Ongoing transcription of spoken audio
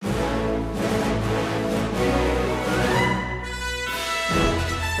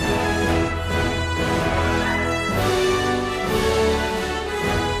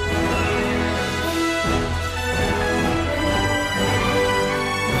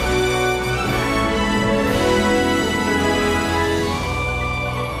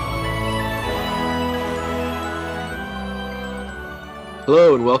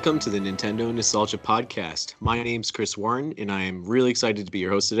Hello and welcome to the Nintendo Nostalgia Podcast. My name's Chris Warren and I am really excited to be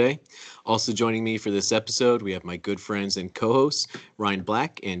your host today. Also joining me for this episode, we have my good friends and co-hosts, Ryan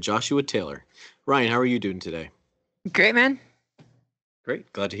Black and Joshua Taylor. Ryan, how are you doing today? Great, man.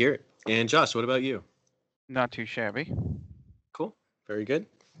 Great, glad to hear it. And Josh, what about you? Not too shabby. Cool, very good.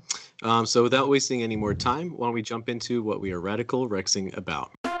 So without wasting any more time, why don't we jump into what we are radical rexing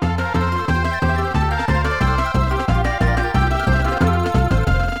about?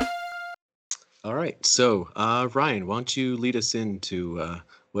 All right, so Ryan, why don't you lead us into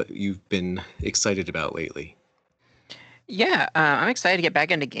what you've been excited about lately? Yeah, I'm excited to get back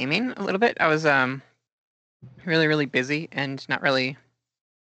into gaming a little bit. I was really busy and not really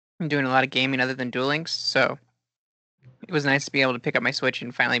doing a lot of gaming other than Duel Links, so it was nice to be able to pick up my Switch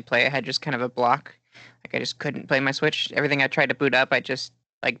and finally play. I had just kind of a block, like I just couldn't play my Switch. Everything I tried to boot up, I just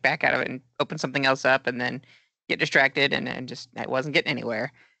like back out of it and open something else up, and then get distracted, and just I wasn't getting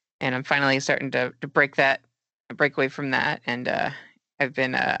anywhere. And I'm finally starting to break away from that, and I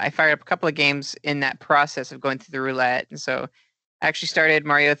fired up a couple of games in that process of going through the roulette, and so I actually started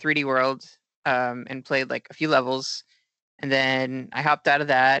Mario 3D World and played like a few levels, and then I hopped out of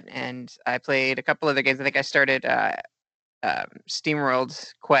that and I played a couple other games. I think I started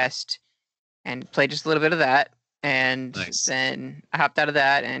SteamWorld Quest and played just a little bit of that, and Nice. then I hopped out of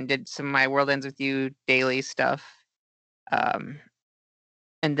that and did some of my World Ends With You daily stuff. Um,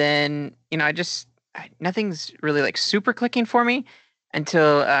 and then nothing's really like super clicking for me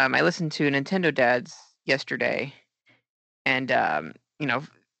until I listened to Nintendo Dads yesterday, and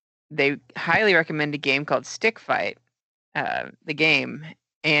they highly recommend a game called Stick Fight, the game,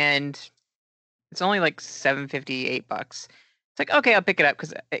 and it's only like $7.58. It's like, okay, I'll pick it up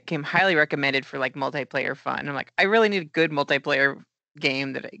because it came highly recommended for like multiplayer fun. I'm like, I really need a good multiplayer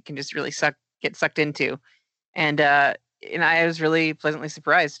game that I can just really get sucked into, and I was really pleasantly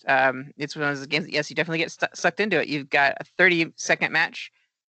surprised. It's one of those games that, yes, you definitely get sucked into it. You've got a 30-second match,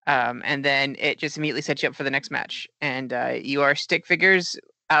 and then it just immediately sets you up for the next match. And you are stick figures,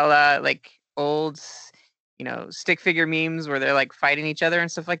 a la like old, stick figure memes where they're like fighting each other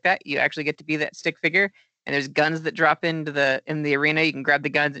and stuff like that. You actually get to be that stick figure. And there's guns that drop in the arena. You can grab the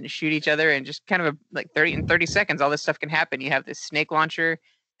guns and shoot each other, and just kind of like 30 seconds, all this stuff can happen. You have this snake launcher,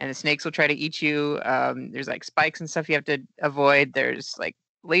 and the snakes will try to eat you. There's like spikes and stuff you have to avoid. There's like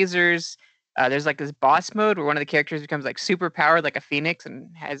lasers. There's like this boss mode where one of the characters becomes like super powered, like a phoenix, and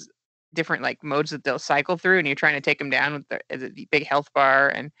has different like modes that they'll cycle through, and you're trying to take them down with the big health bar,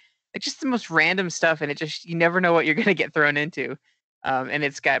 and it's just the most random stuff, and you never know what you're gonna get thrown into. And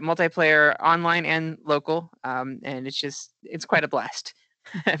it's got multiplayer online and local, and it's quite a blast.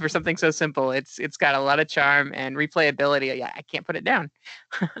 For something so simple, it's got a lot of charm and replayability. Yeah, I can't put it down.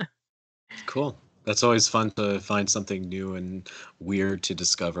 Cool. That's always fun to find something new and weird to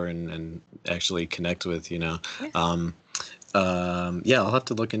discover and actually connect with, you know. Yeah. Yeah, I'll have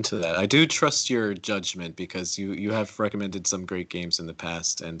to look into that. I do trust your judgment because you have recommended some great games in the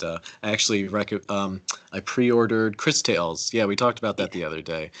past, and I actually I pre-ordered Cris Tales. Yeah, we talked about that the other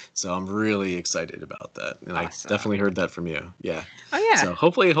day, so I'm really excited about that, and Awesome. I definitely heard that from you. Yeah. Oh yeah. So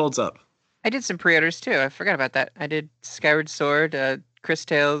hopefully it holds up. I did some pre-orders too. I forgot about that. I did Skyward Sword, Cris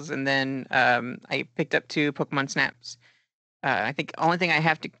Tales, and then I picked up 2 Pokemon Snaps. I think the only thing I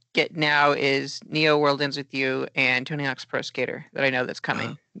have to get now is Neo World Ends With You and Tony Hawk's Pro Skater that I know that's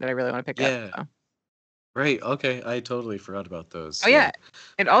coming, that I really want to pick up. Yeah. So. Right. Okay. I totally forgot about those. Oh yeah,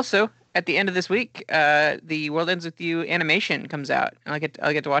 and also at the end of this week, the World Ends With You animation comes out, and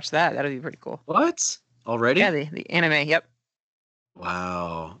I'll get to watch that. That'll be pretty cool. What? Already? Yeah, the anime. Yep.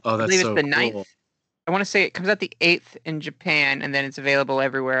 Wow. Oh, I that's believe it's so the cool. 9th. I want to say it comes out the 8th in Japan, and then it's available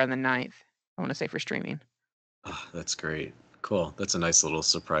everywhere on the 9th. I want to say for streaming. Oh, that's great. Cool. That's a nice little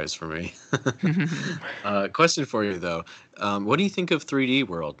surprise for me. Question for you though. What do you think of 3D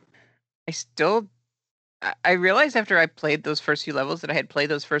World? I realized after I played those first few levels that I had played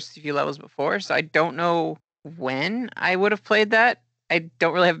those first few levels before, so I don't know when I would have played that. I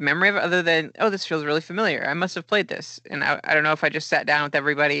don't really have memory of it other than, oh, this feels really familiar. I must have played this. And I don't know if I just sat down with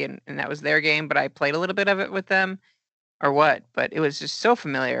everybody and that was their game, but I played a little bit of it with them or what. But it was just so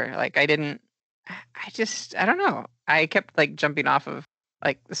familiar. Like I don't know. I kept like jumping off of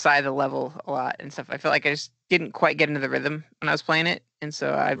like the side of the level a lot and stuff. I felt like I just didn't quite get into the rhythm when I was playing it. And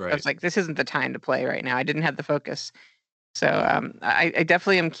so I was like, this isn't the time to play right now. I didn't have the focus. So I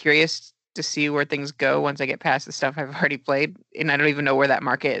definitely am curious to see where things go once I get past the stuff I've already played. And I don't even know where that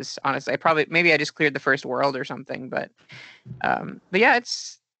mark is, honestly. Maybe I just cleared the first world or something. But yeah,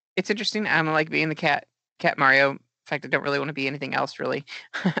 it's interesting. I'm like being the cat Mario. In fact, I don't really want to be anything else really.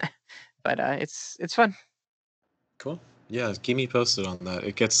 But it's fun. Cool. Yeah, keep me posted on that.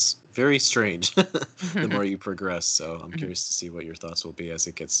 It gets very strange the more you progress. So I'm Mhm. curious to see what your thoughts will be as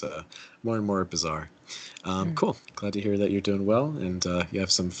it gets more and more bizarre. Mhm. Cool. Glad to hear that you're doing well and you have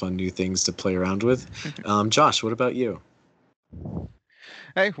some fun new things to play around with. Josh, what about you?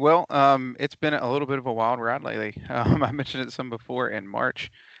 Hey, well, it's been a little bit of a wild ride lately. I mentioned it some before in March.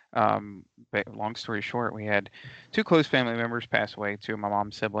 But long story short, we had two close family members pass away, two of my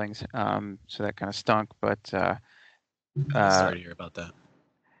mom's siblings. So that kind of stunk. But uh, Sorry to hear about that.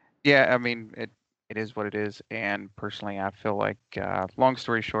 yeah, I mean, it is what it is. And personally, I feel like, long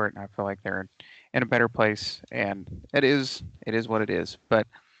story short, I feel like they're in a better place, and it is what it is. But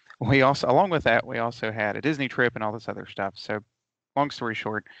we also, along with that, we also had a Disney trip and all this other stuff. So long story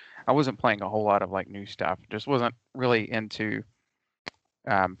short, I wasn't playing a whole lot of like new stuff. Just wasn't really into,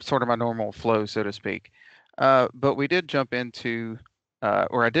 sort of my normal flow, so to speak. But we did jump into,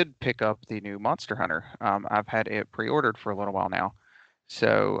 or I did pick up the new Monster Hunter. I've had it pre-ordered for a little while now,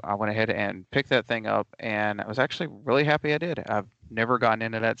 so I went ahead and picked that thing up, and I was actually really happy I did. I've never gotten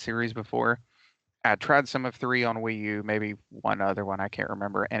into that series before. I tried some of three on Wii U, maybe one other one I can't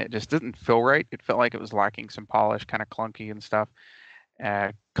remember, and it just didn't feel right. It felt like it was lacking some polish, kind of clunky and stuff,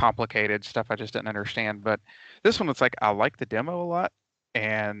 complicated stuff I just didn't understand. But this one, it's like I like the demo a lot,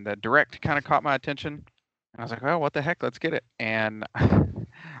 and the direct kind of caught my attention. And I was like, "Oh, what the heck? Let's get it!" And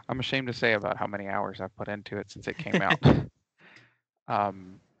I'm ashamed to say about how many hours I've put into it since it came out.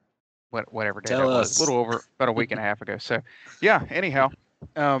 um, whatever day Tell that was, a us. little over about a week and a half ago. So, yeah. Anyhow,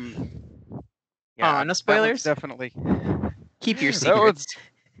 um, Oh, yeah, no that one's spoilers. definitely Keep your that one's secrets.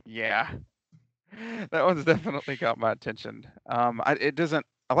 yeah, that one's definitely got my attention. It doesn't.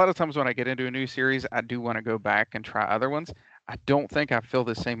 A lot of times when I get into a new series, I do want to go back and try other ones. I don't think I feel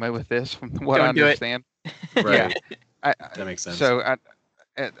the same way with this, from what I Don't do it. understand. Yeah, Right. I That makes sense. so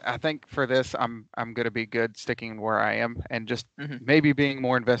I think for this, I'm gonna be good sticking where I am and just Mhm. maybe being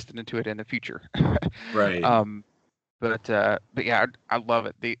more invested into it in the future. Right. um, but yeah, I love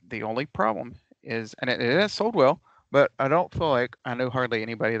it. The only problem is, and it has sold well, but I don't feel like I know hardly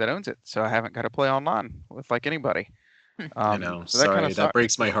anybody that owns it, so I haven't got to play online with like anybody. I know. So that kind of Sorry, that sucks.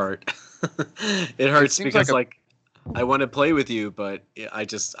 breaks my heart. It It hurts seems like because a like I want to play with you, but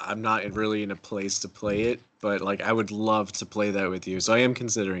I'm not really in a place to play it. But like I would love to play that with you, so I am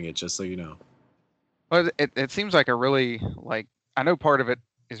considering it. Just so you know. well, it seems like a really, like, I know part of it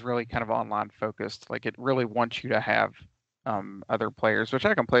is really kind of online focused. Like it really wants you to have, other players, which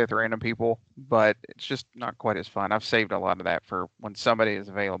I can play with random people, but it's just not quite as fun. I've saved a lot of that for when somebody is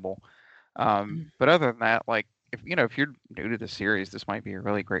available. Mhm. But other than that, like, if you're new to the series, this might be a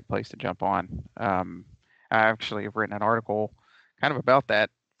really great place to jump on. I actually have written an article kind of about that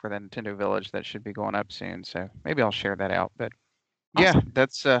for the Nintendo Village that should be going up soon, so maybe I'll share that out. But yeah, Awesome.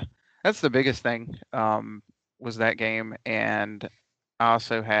 that's the biggest thing, was that game. And I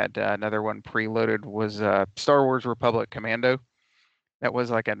also had, another one preloaded, was, Star Wars Republic Commando. That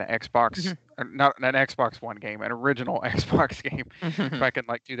was like an Xbox, Mhm. not an Xbox One game, an original Xbox game Mhm. back in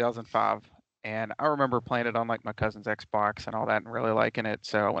like 2005. And I remember playing it on like my cousin's Xbox and all that, and really liking it.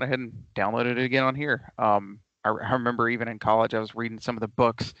 So I went ahead and downloaded it again on here. I remember even in college, I was reading some of the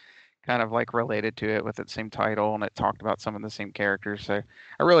books kind of like related to it with its same title, and it talked about some of the same characters. So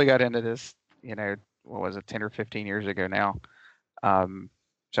I really got into this, what was it, 10 or 15 years ago now. Um,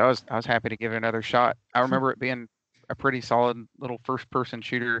 so I was happy to give it another shot. I remember it being a pretty solid little first person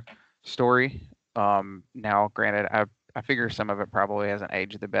shooter story. Now, granted, I figure some of it probably hasn't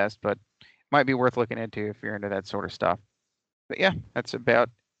aged the best, but might be worth looking into if you're into that sort of stuff. But yeah, that's about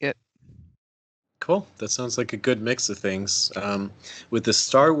it. Cool. That sounds like a good mix of things. With the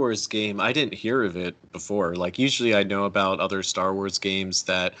Star Wars game, I didn't hear of it before. Like, usually I know about other Star Wars games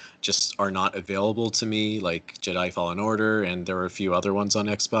that just are not available to me, like Jedi Fallen Order, and there were a few other ones on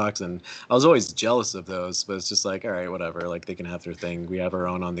Xbox, and I was always jealous of those, but it's just like, all right, whatever. Like, they can have their thing. We have our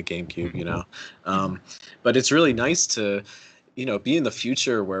own on the GameCube. Mhm. Um, but it's really nice to be in the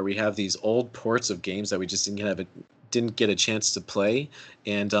future where we have these old ports of games that we just didn't get a chance to play.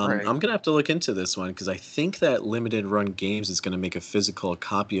 And Right. I'm gonna have to look into this one because I think that Limited Run Games is gonna make a physical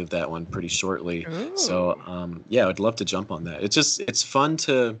copy of that one pretty shortly. So Ooh. yeah, I'd love to jump on that. It's fun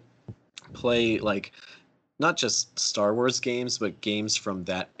to play like not just Star Wars games, but games from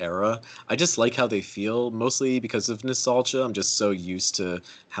that era. I just like how they feel, mostly because of nostalgia. I'm just so used to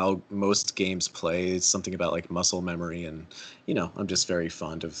how most games play. It's something about like muscle memory, and I'm just very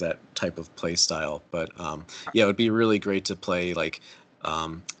fond of that type of play style. But yeah, it would be really great to play like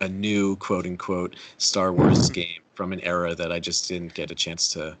a new quote unquote Star Wars game from an era that I just didn't get a chance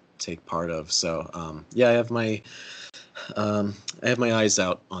to take part of. So yeah, I have I have my eyes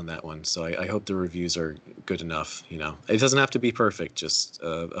out on that one, so I hope the reviews are good enough. You know, it doesn't have to be perfect, just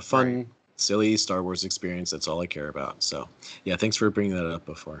a fun, Right. silly Star Wars experience. That's all I care about. So, yeah, thanks for bringing that up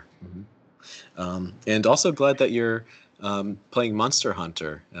before. And also glad that you're playing Monster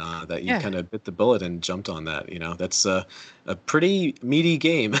Hunter. That you Yeah. kind of bit the bullet and jumped on that. You know, that's a pretty meaty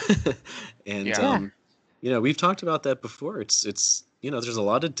game, and Yeah. Yeah. we've talked about that before. It's there's a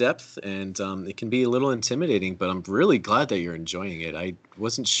lot of depth, and it can be a little intimidating. But I'm really glad that you're enjoying it. I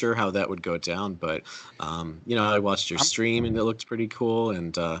wasn't sure how that would go down, but I watched your I'm stream and it looked pretty cool,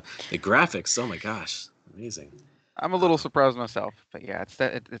 and the graphics. Oh my gosh, amazing. I'm a little surprised myself, but yeah, it's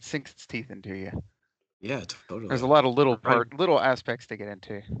that it sinks its teeth into you. Yeah, There's a totally. lot of Right. little aspects to get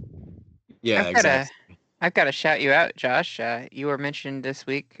into. Yeah, I've got to exactly. I've got to shout you out, Josh. You were mentioned this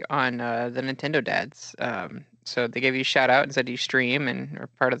week on the Nintendo Dads. So they gave you a shout out and said you stream and are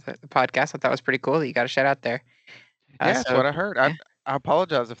part of the podcast. I thought it was pretty cool that you got a shout out there. Yeah, that's So what I heard. yeah. I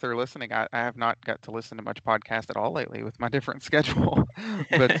apologize if they're listening. I have not got to listen to much podcast at all lately with my different schedule.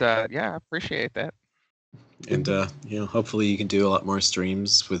 But yeah, I appreciate that. And hopefully you can do a lot more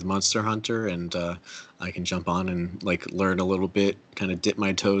streams with Monster Hunter, and I can jump on and like learn a little bit, kind of dip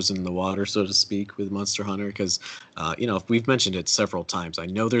my toes in the water, so to speak, with Monster Hunter, because we've mentioned it several times. I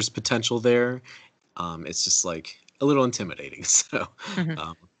know there's potential there. It's just like a little intimidating. So Mhm.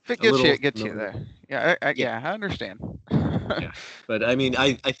 um, If it a gets you, little it gets you familiar. there. Yeah, Yeah, yeah, I understand. yeah. But I mean,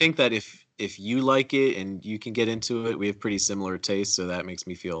 I think that if you like it and you can get into it, we have pretty similar tastes, so that makes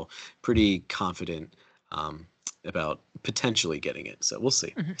me feel pretty confident um, about potentially getting it. So we'll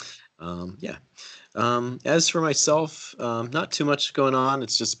see. Mhm. Yeah. As for myself, not too much going on.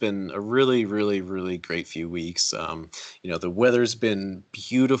 It's just been a really, really, really great few weeks. The weather's been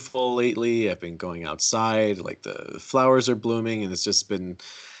beautiful lately. I've been going outside, like the flowers are blooming, and it's just been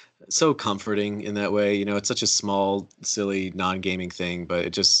so comforting in that way. It's such a small, silly, non-gaming thing, but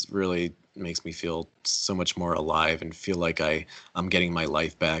it just really makes me feel so much more alive and feel like I'm getting my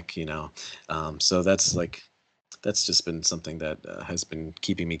life back. So that's just been something that has been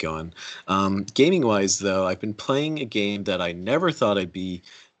keeping me going. Gaming wise, though, I've been playing a game that I never thought I'd be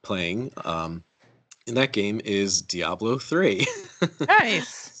playing. And that game is Diablo 3.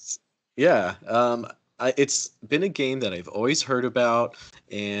 Nice. Yeah. It's been a game that I've always heard about,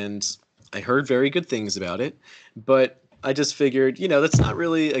 and I heard very good things about it, but I just figured, that's not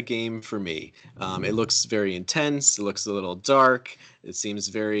really a game for me. It looks very intense. It looks a little dark. It seems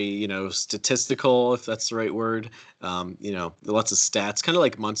very, statistical, if that's the right word. Lots of stats, kind of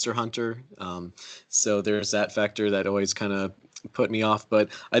like Monster Hunter. So there's that factor that always kind of put me off. But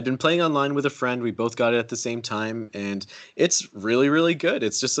I've been playing online with a friend. We both got it at the same time, and it's really, really good.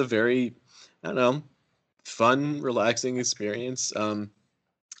 It's just a very, I don't know, fun, relaxing experience.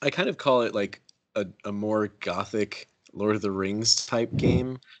 I kind of call it like a more gothic Lord of the Rings type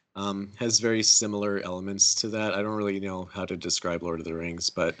game. Has very similar elements to that. I don't really know how to describe Lord of the Rings,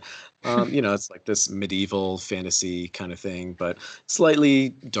 but it's like this medieval fantasy kind of thing, but slightly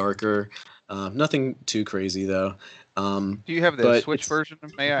darker. Nothing too crazy though. Do you have the But Switch it's version,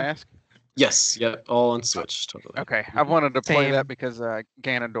 may I ask? yes, yeah, all on Uh, Switch, totally. Okay, I wanted to play that Same. because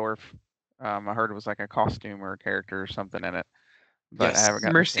Ganondorf, I heard it was like a costume or a character or something in it, but I haven't Yes. gotten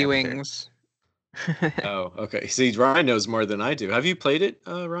a Mercy chance to. Wings. Oh, okay. See, Ryan knows more than I do. Have you played it,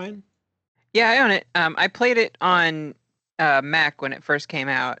 Ryan? Yeah, I own it. I played it on Mac when it first came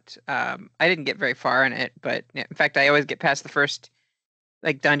out. I didn't get very far in it, but in fact, I always get past the first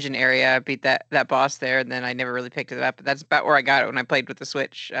like dungeon area, beat that boss there, and then I never really picked it up. But that's about where I got it when I played with the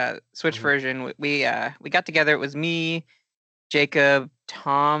Switch Mhm. version. We got together. It was me, Jacob,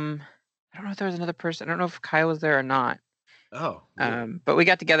 Tom. I don't know if there was another person. I don't know if Kyle was there or not. Oh, weird. But we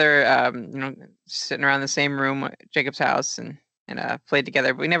got together, sitting around the same room at Jacob's house and played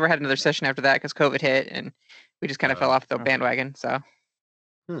together. But we never had another session after that because COVID hit and we just kind of fell Oh, off the Oh, bandwagon. So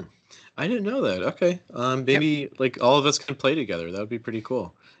hmm. I didn't know that. Okay. yep, Maybe like all of us can play together. That would be pretty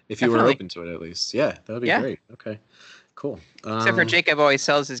cool. If you were definitely, open to it, at least. Yeah, that would be yeah. great. Okay. Cool. Except for Jacob always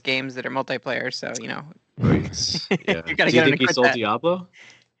sells his games that are multiplayer, so Right. Yeah. you got to Do you get him to think he quit sold that. Diablo?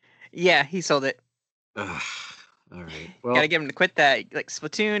 Yeah, he sold it. Ugh. All right. Got to Well, get him to quit that. Like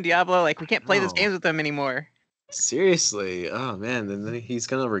Splatoon, Diablo, like we can't play those no. games with him anymore. Seriously. Oh man, then he's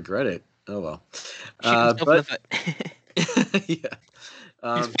gonna regret it. Oh well. Shoot himself in the But foot. yeah.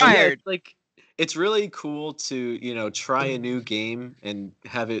 He's But yeah, fired. it's really cool to try a new game and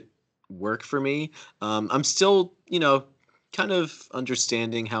have it work for me. I'm still kind of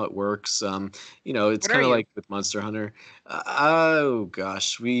understanding how it works. It's What are kind of you? like with Monster Hunter. Oh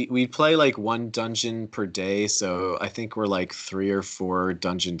gosh, we play like one dungeon per day, so I think we're like 3 or 4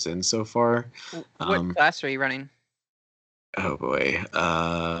 dungeons in so far. What Um, class are you running? Oh boy.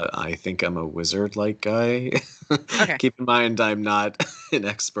 I think I'm a wizard-like guy. Okay. Keep in mind, I'm not an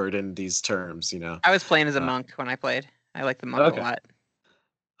expert in these terms. I was playing as a Uh, monk when I played. I like the monk a okay. lot.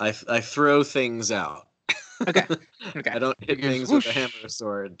 I throw things out. Okay. Okay. I don't He hit goes things with a hammer whoosh. or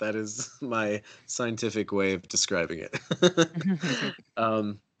sword. That is my scientific way of describing it.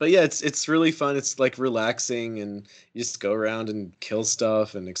 But yeah, it's really fun. It's like relaxing, and you just go around and kill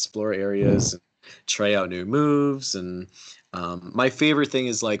stuff and explore areas and try out new moves. And my favorite thing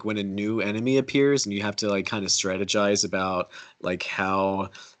is like when a new enemy appears and you have to like kind of strategize about like how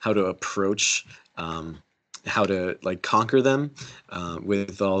to approach. How to like conquer them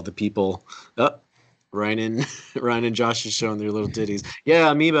with all the people. Oh, Ryan and Ryan and Josh is showing their little ditties. Yeah,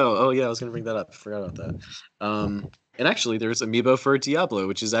 amiibo. Oh yeah, I was gonna bring that up. Forgot about that. And actually, there's amiibo for Diablo,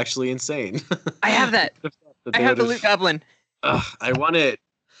 which is actually insane. I have that. That I they have would the loot goblin. I want it.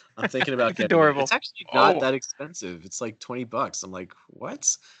 I'm thinking about It's getting it. adorable. It's actually not Oh, that expensive. It's like $20. I'm like,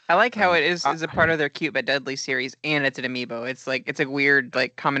 what? I like how Uh, it is I, a part of their Cute but Deadly series, and it's an amiibo. It's like it's a weird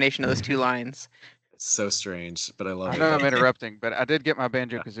like combination of those two lines. it's so strange, but I love I know I'm it. interrupting, but I did get my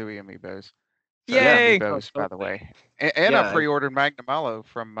Banjo Kazooie amiibos. So Yeah. Yay! Oh, amiibos, by the totally. way, and I Yeah. pre-ordered Magna Malo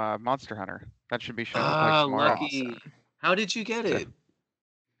from Monster Hunter. That should be showing up like Ah, tomorrow. lucky. Awesome. How did you get So it?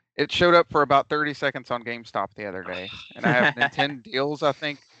 it showed up for about 30 seconds on GameStop the other day, and I have Nintendo deals, I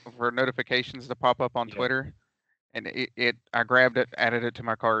think, for notifications to pop up on Yeah. Twitter. And I grabbed it, added it to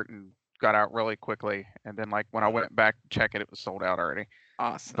my cart, and got out really quickly. And then, like when I went back to check it, it was sold out already.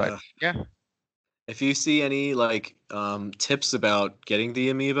 Awesome. But yeah, If you see any like tips about getting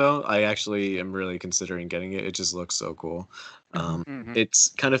the amiibo, I actually am really considering getting it. It just looks so cool. hmm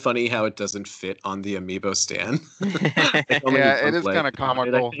It's kind of funny how it doesn't fit on the amiibo stand. It's only yeah, it one is leg kind of on it,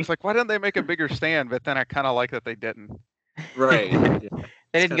 I comical. It's think. like, why didn't they make a bigger stand? But then I kind of like that they didn't. Right. Yeah.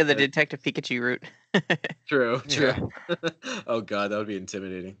 They It's didn't kind go the of Detective Pikachu route. true. True. Yeah. Oh God, that would be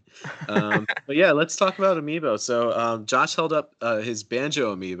intimidating. But yeah, let's talk about amiibo. So Josh held up his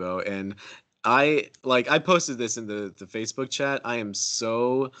banjo amiibo, and I posted this in the Facebook chat. I am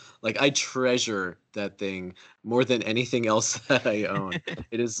so like I treasure that thing more than anything else that I own.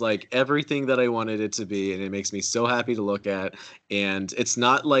 It is like everything that I wanted it to be, and it makes me so happy to look at. And it's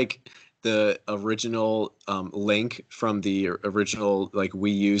not like the original Link from the original like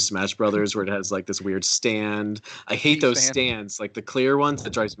Wii U Smash Brothers, where it has like this weird stand. I hate Key those stand. stands, like the clear ones.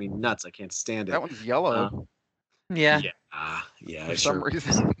 That drives me nuts. I can't stand That it. one's Uh, yellow Yeah, yeah, yeah, for I some sure.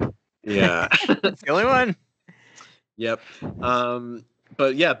 reason. Yeah. it's the only one. Yep.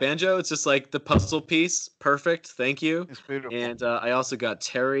 But yeah, Banjo, it's just like the puzzle piece. Perfect. Thank you. It's beautiful. And I also got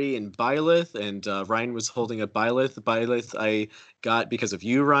Terry and Byleth, and Ryan was holding a Byleth. Byleth I got because of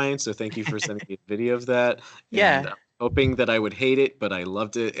you, Ryan. So thank you for sending me a video of that. And Yeah. hoping that I would hate it, but I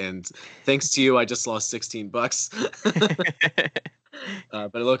loved it. And thanks to you, I just lost $16.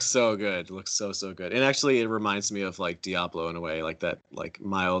 But it looks so good. It looks so good. And actually, it reminds me of like Diablo in a way, like that like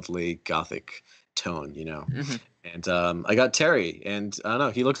mildly gothic tone, you know. Mhm. And I got Terry, and I don't know,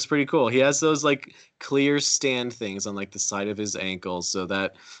 he looks pretty cool. He has those like clear stand things on like the side of his ankles, so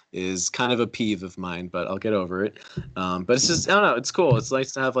that is kind of a peeve of mine, but I'll get over it. But it's just I don't know, it's cool. It's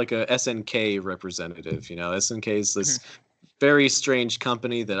nice to have like a SNK representative. You know, SNK is this very strange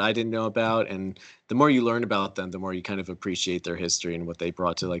company that I didn't know about, and the more you learn about them, the more you kind of appreciate their history and what they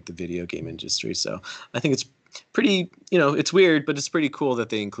brought to like the video game industry. So I think it's pretty, you know, it's weird, but it's pretty cool that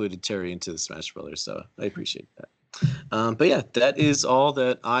they included Terry into the Smash Brothers. So I appreciate that. But yeah, that is all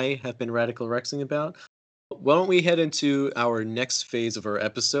that I have been Radical Rexing about. Why don't we head into our next phase of our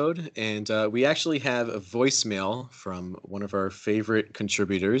episode? And we actually have a voicemail from one of our favorite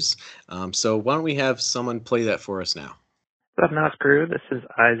contributors. So why don't we have someone play that for us now? What's up, Mouse Crew? This is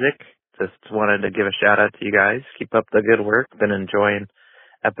Isaac. Just wanted to give a shout out to you guys. Keep up the good work. Been enjoying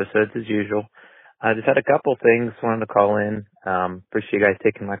episodes as usual. I just had a couple things wanted to call in. Appreciate you guys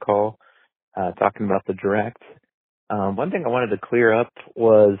taking my call, talking about the direct. One thing I wanted to clear up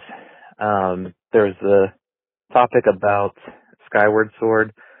was there's the topic about Skyward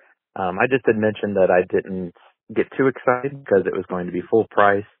Sword. I just had mentioned that I didn't get too excited because it was going to be full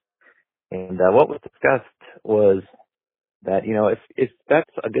price. And what was discussed was that, you know, if that's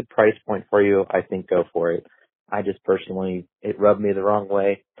a good price point for you, I think go for it. I just personally, it rubbed me the wrong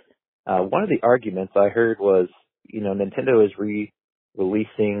way. One of the arguments I heard was, you know, Nintendo is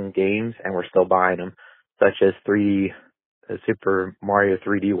releasing games and we're still buying them, such as Super Mario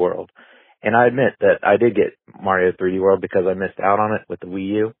 3D World. And I admit that I did get Mario 3D World because I missed out on it with the Wii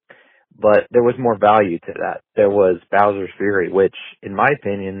U, but there was more value to that. There was Bowser's Fury, which in my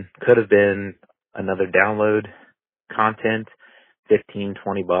opinion could have been another download content, $15,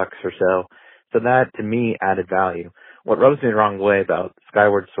 $20 or so. So that to me added value. what rubs me the wrong way about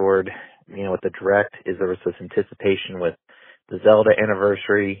Skyward Sword, with the Direct, is there was this anticipation with the Zelda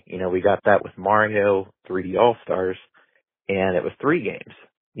anniversary. We got that with Mario 3D All-Stars, and it was 3 games.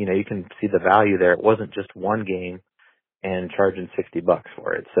 You can see the value there. It wasn't just one game and charging $60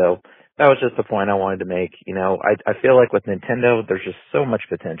 for it. So that was just the point I wanted to make. I feel like with Nintendo, there's just so much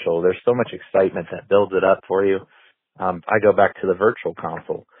potential. There's so much excitement that builds it up for you. I go back to the Virtual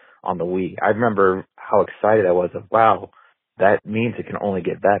Console on the Wii. I remember how excited I was of, wow, that means it can only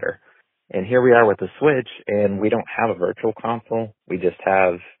get better. And here we are with the Switch, and we don't have a Virtual Console. We just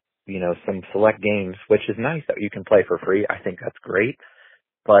have, some select games, which is nice that you can play for free. I think that's great,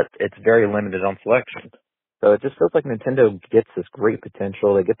 but it's very limited on selection. So it just feels like Nintendo gets this great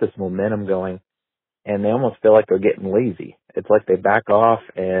potential. They get this momentum going, and they almost feel like they're getting lazy. It's like they back off,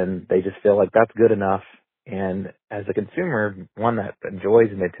 and they just feel like that's good enough. And as a consumer, one that enjoys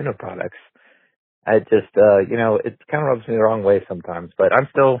Nintendo products, I just, it kind of rubs me the wrong way sometimes. But I'm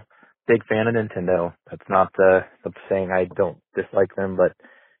still a big fan of Nintendo. That's not saying I don't dislike them, but,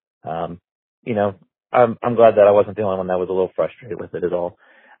 I'm glad that I wasn't the only one that was a little frustrated with it at all.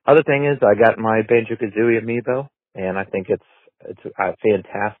 Other thing is, I got my Banjo-Kazooie amiibo, and I think it's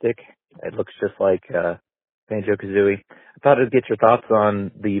fantastic. It looks just like Banjo-Kazooie. I thought I'd get your thoughts on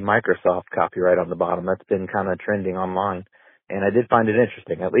the Microsoft copyright on the bottom. That's been kind of trending online, and I did find it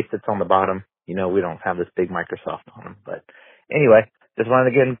interesting. At least it's on the bottom. We don't have this big Microsoft on them. But anyway, just wanted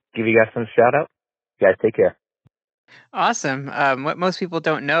to again give you guys some shout out. You guys take care. Awesome. What most people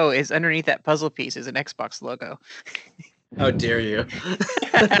don't know is underneath that puzzle piece is an Xbox logo. How dare you?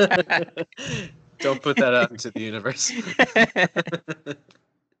 Don't put that out into the universe.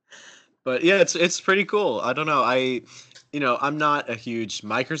 But yeah, it's pretty cool. I don't know. I'm not a huge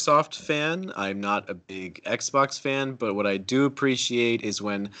Microsoft fan. I'm not a big Xbox fan, but what I do appreciate is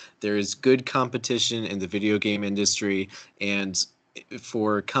when there is good competition in the video game industry, and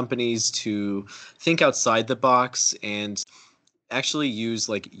for companies to think outside the box and actually use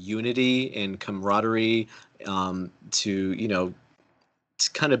like unity and camaraderie to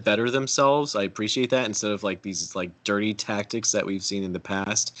kind of better themselves. I appreciate that instead of like these like dirty tactics that we've seen in the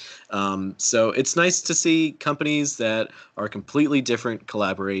past. So it's nice to see companies that are completely different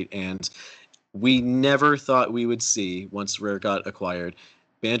collaborate, and we never thought we would see, once Rare got acquired,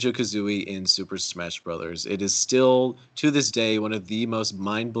 Banjo-Kazooie in Super Smash Bros. It is still, to this day, one of the most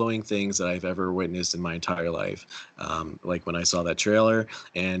mind-blowing things that I've ever witnessed in my entire life. Like when I saw that trailer,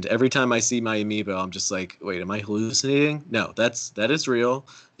 and every time I see my amiibo, I'm just like, wait, am I hallucinating? No, that is real.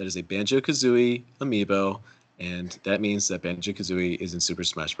 That is a Banjo-Kazooie amiibo, and that means that Banjo-Kazooie is in Super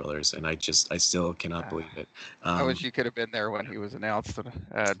Smash Bros. And I still cannot believe it. I wish you could have been there when he was announced.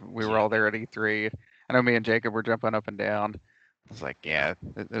 We were all there at E3. I know me and Jacob were jumping up and down. I was like, yeah,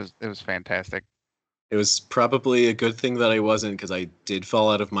 it was fantastic. It was probably a good thing that I wasn't, because I did fall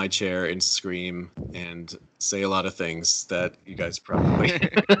out of my chair and scream and say a lot of things that you guys probably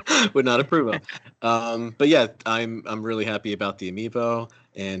would not approve of. But yeah, I'm really happy about the amiibo.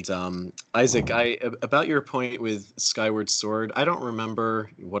 And Isaac, about your point with Skyward Sword, I don't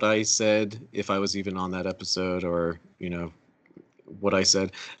remember what I said, if I was even on that episode, or what I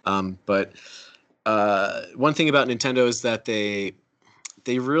said. But one thing about Nintendo is that they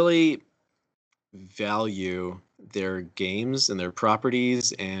really value their games and their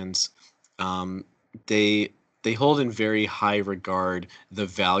properties, and they hold in very high regard the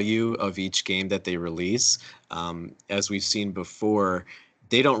value of each game that they release. As we've seen before,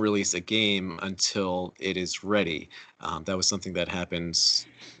 they don't release a game until it is ready. That was something that happened,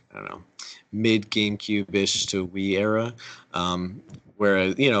 I don't know, mid GameCube-ish to Wii era,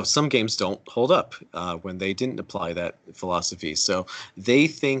 whereas some games don't hold up when they didn't apply that philosophy. So they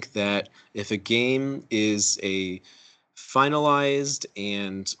think that if a game is a finalized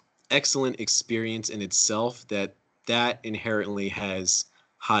and excellent experience in itself, that inherently has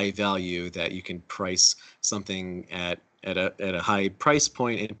high value, that you can price something at a high price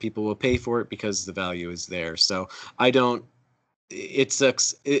point and people will pay for it because the value is there. So it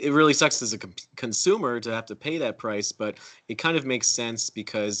sucks. It really sucks as a consumer to have to pay that price, but it kind of makes sense,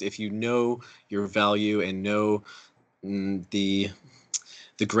 because if you know your value and know the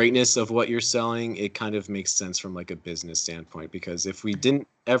greatness of what you're selling, it kind of makes sense from like a business standpoint. Because if we didn't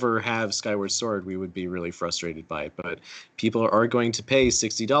ever have Skyward Sword, we would be really frustrated by it. But people are going to pay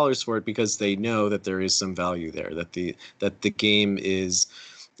 $60 for it because they know that there is some value there, that the game is,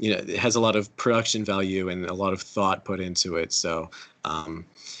 it has a lot of production value and a lot of thought put into it. So,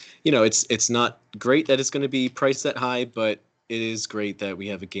 it's not great that it's going to be priced that high, but it is great that we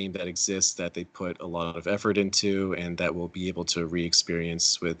have a game that exists that they put a lot of effort into and that we'll be able to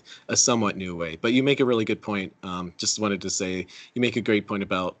re-experience with a somewhat new way. But you make a really good point. Just wanted to say you make a great point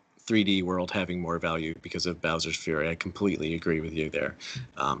about 3D World having more value because of Bowser's Fury. I completely agree with you there.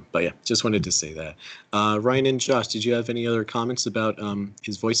 But yeah, just wanted to say that. Ryan and Josh, did you have any other comments about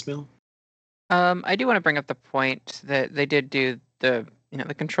his voicemail? I do want to bring up the point that they did do the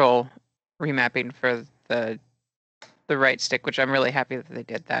control remapping for the right stick, which I'm really happy that they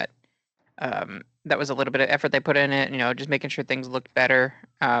did that. That was a little bit of effort they put in it, just making sure things looked better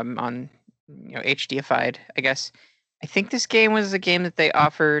on HDified, I guess. I think this game was a game that they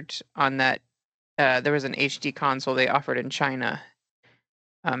offered on that. There was an HD console they offered in China,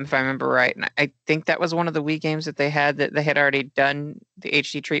 if I remember right. And I think that was one of the Wii games that they had already done the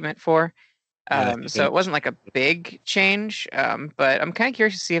HD treatment for. So it wasn't like a big change, but I'm kind of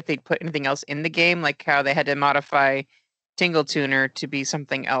curious to see if they'd put anything else in the game, like how they had to modify Tingle Tuner to be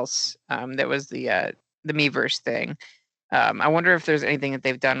something else. That was the Miiverse thing. I wonder if there's anything that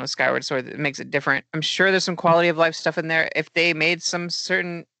they've done with Skyward Sword that makes it different. I'm sure there's some quality of life stuff in there. If they made some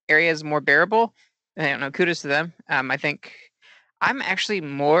certain areas more bearable, I don't know, kudos to them. I think I'm actually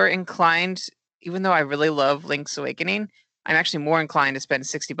more inclined, even though I really love Link's Awakening, I'm actually more inclined to spend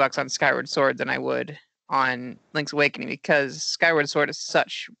 $60 on Skyward Sword than I would on Link's Awakening because Skyward Sword is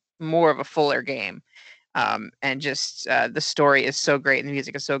such more of a fuller game. And just the story is so great and the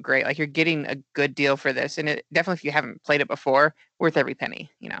music is so great. Like, you're getting a good deal for this, and it definitely, if you haven't played it before, worth every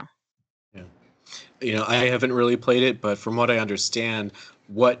penny. Yeah. I haven't really played it, but from what I understand,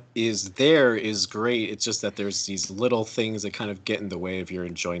 what is there is great. It's just that there's these little things that kind of get in the way of your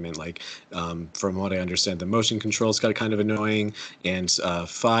enjoyment. Like, from what I understand, the motion controls got kind of annoying, and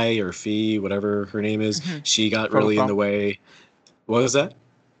Fi, whatever her name is, she got really in the way. What was that?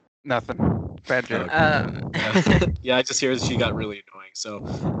 Nothing. Bad joke. Yeah, I just hear that she got really annoying.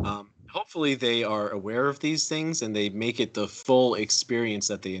 So hopefully they are aware of these things and they make it the full experience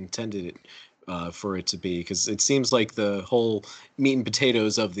that they intended it for it to be. Because it seems like the whole meat and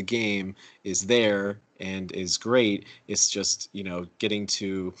potatoes of the game is there and is great. It's just, getting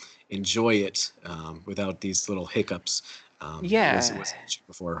to enjoy it without these little hiccups. Yeah. It wasn't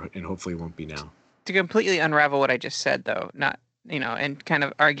before, and hopefully it won't be now. To completely unravel what I just said, though, not and kind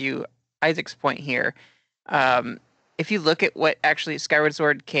of argue Isaac's point here. If you look at what actually Skyward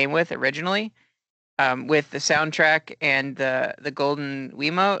Sword came with originally, with the soundtrack and the golden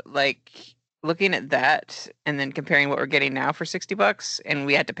Wiimote, like, looking at that and then comparing what we're getting now for $60, and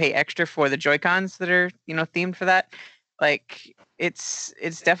we had to pay extra for the Joy-Cons that are themed for that, like, it's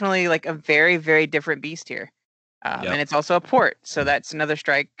definitely like a very, very different beast here. And it's also a port, so that's another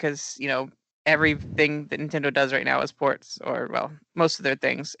strike because everything that Nintendo does right now is ports, or, well, most of their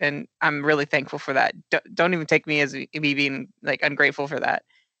things, and I'm really thankful for that. Don't even take me as me being like ungrateful for that.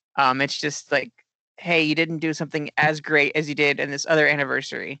 It's just like, hey, you didn't do something as great as you did in this other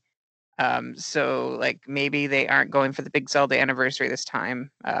anniversary. So, like, maybe they aren't going for the big Zelda anniversary this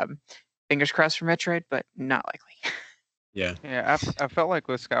time. Fingers crossed for Metroid, but not likely. Yeah. Yeah, I felt like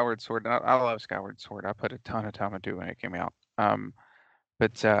with Skyward Sword, and I love Skyward Sword. I put a ton of time into it when it came out.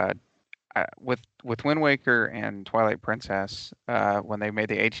 But with Wind Waker and Twilight Princess, when they made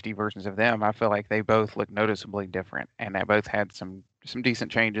the HD versions of them, I feel like they both look noticeably different, and they both had some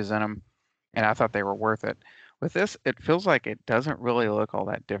decent changes in them, and I thought they were worth it. With this, it feels like it doesn't really look all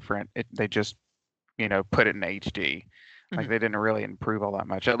that different. They just, put it in HD. Like, they didn't really improve all that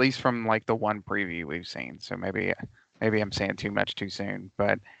much, at least from like the one preview we've seen. So maybe I'm saying too much too soon,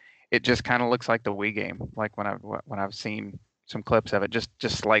 but it just kind of looks like the Wii game. Like when I've seen some clips of it,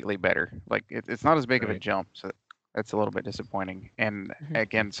 just slightly better. Like, it's not as big of a jump, so that's a little bit disappointing. And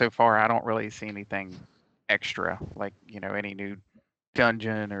again, so far I don't really see anything extra, like any new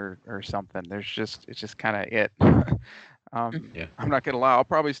dungeon or something. It's just kind of it. I'm not gonna lie, I'll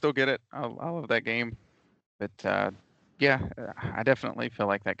probably still get it. I love that game, but yeah, I definitely feel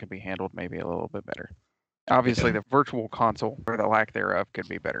like that could be handled maybe a little bit better. Obviously, the virtual console, or the lack thereof, could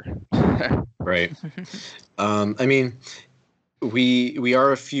be better. Right. I mean, we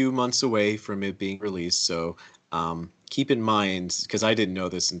are a few months away from it being released, so keep in mind, because I didn't know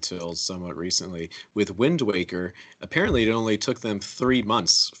this until somewhat recently, with Wind Waker, apparently it only took them 3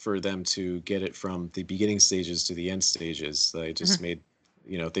 months for them to get it from the beginning stages to the end stages. They just made,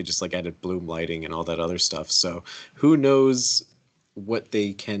 they just like added bloom lighting and all that other stuff. So who knows what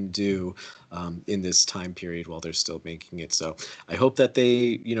they can do in this time period while they're still making it. So I hope that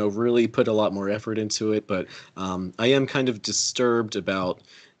they, really put a lot more effort into it. But I am kind of disturbed about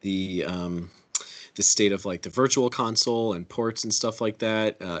the the state of like the virtual console and ports and stuff like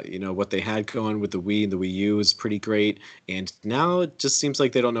that. What they had going with the Wii and the Wii U is pretty great, and now it just seems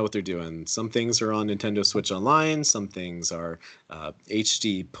like they don't know what they're doing. Some things are on Nintendo Switch Online, some things are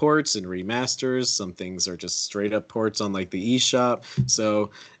HD ports and remasters, some things are just straight up ports on like the eShop.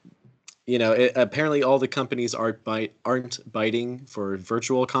 So apparently all the companies aren't biting for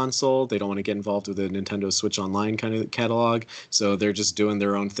virtual console. They don't want to get involved with the Nintendo Switch Online kind of catalog, so they're just doing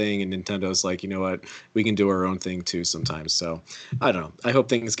their own thing. And Nintendo's like, you know what, we can do our own thing too sometimes. So I don't know. I hope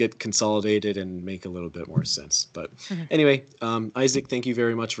things get consolidated and make a little bit more sense. But anyway, Isaac, thank you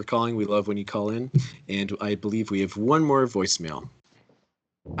very much for calling. We love when you call in, and I believe we have one more voicemail.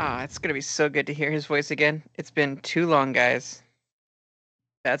 It's gonna be so good to hear his voice again. It's been too long, guys.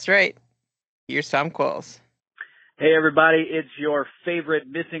 That's right. Here's Tom Qualls. Hey, everybody. It's your favorite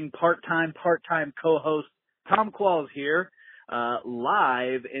missing part-time co-host, Tom Qualls here,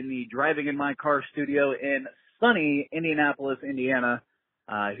 live in the Driving in My Car studio in sunny Indianapolis, Indiana,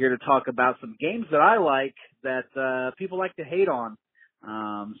 here to talk about some games that I like that people like to hate on.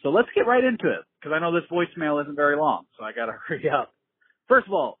 So let's get right into it, because I know this voicemail isn't very long, so I got to hurry up. First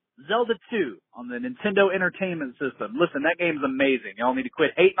of all, Zelda 2 on the Nintendo Entertainment System. Listen, that game's amazing. Y'all need to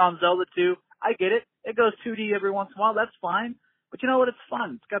quit hating on Zelda 2. I get it. It goes 2D every once in a while. That's fine. But you know what? It's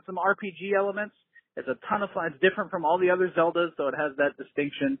fun. It's got some RPG elements. It's a ton of fun. It's different from all the other Zeldas, so it has that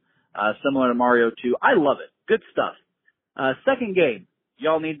distinction, similar to Mario 2. I love it. Good stuff. Second game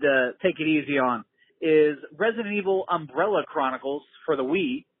y'all need to take it easy on is Resident Evil Umbrella Chronicles for the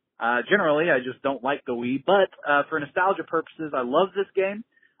Wii. Generally, I just don't like the Wii, but for nostalgia purposes, I love this game.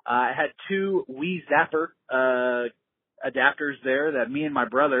 I had 2 Wii Zapper adapters there that me and my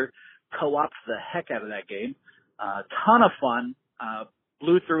brother co-opted the heck out of that game. Ton of fun.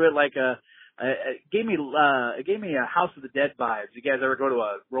 Blew through it like it gave me a House of the Dead vibes. You guys ever go to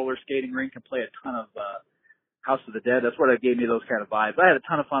a roller skating rink and play a ton of House of the Dead? That's what it gave me, those kind of vibes. I had a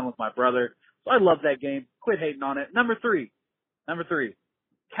ton of fun with my brother, so I love that game. Quit hating on it. Number three,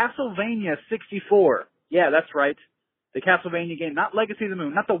 Castlevania 64. Yeah, that's right. The Castlevania game, not Legacy of the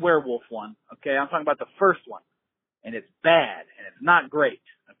Moon, not the werewolf one, okay? I'm talking about the first one. And it's bad, and it's not great,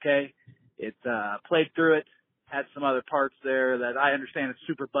 okay? It's played through it, had some other parts there that I understand it's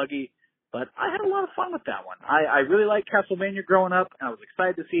super buggy, but I had a lot of fun with that one. I really liked Castlevania growing up, and I was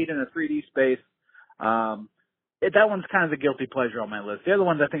excited to see it in a 3D space. That one's kind of the guilty pleasure on my list. The other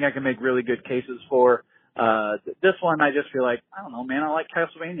ones I think I can make really good cases for. This one I just feel like, I don't know, man, I like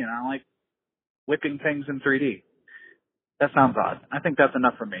Castlevania, and I like whipping things in 3D. That sounds odd. I think that's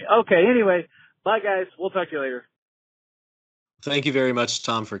enough for me. Okay, anyway, bye guys. We'll talk to you later. Thank you very much,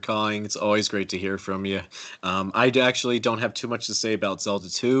 Tom, for calling. It's always great to hear from you. I actually don't have too much to say about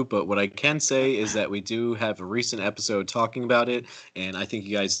Zelda 2, but what I can say is that we do have a recent episode talking about it, and I think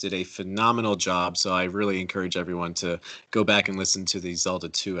you guys did a phenomenal job, so I really encourage everyone to go back and listen to the Zelda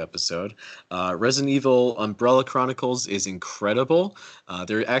 2 episode. Resident Evil Umbrella Chronicles is incredible.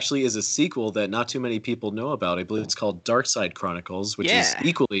 There actually is a sequel that not too many people know about. I believe it's called Darkside Chronicles, which is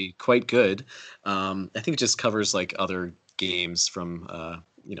equally quite good. I think it just covers like other games from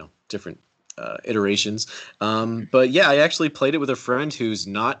different iterations, but yeah, I actually played it with a friend who's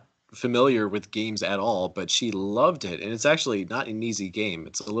not familiar with games at all, but she loved it, and it's actually not an easy game.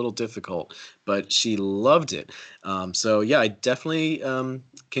 It's a little difficult, but she loved it. So yeah, I definitely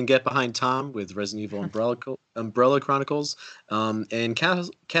can get behind Tom with Resident Evil Umbrella Chronicles, and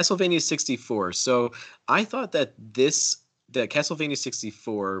Castlevania 64. So I thought that Castlevania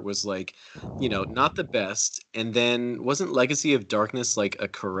 64 was like, not the best. And then wasn't Legacy of Darkness like a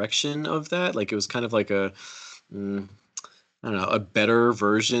correction of that? Like it was kind of like a better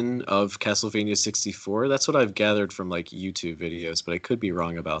version of Castlevania 64. That's what I've gathered from like YouTube videos, but I could be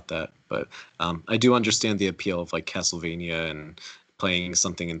wrong about that. But I do understand the appeal of like Castlevania and playing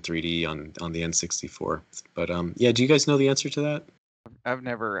something in 3D on the N64. But yeah, do you guys know the answer to that? I've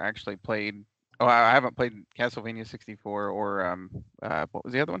never actually played. Oh, I haven't played Castlevania 64 or what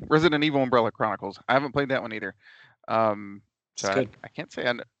was the other one? Resident Evil Umbrella Chronicles. I haven't played that one either. So I can't say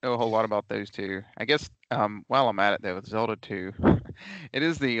I know a whole lot about those two. I guess while I'm at it though, with Zelda 2, it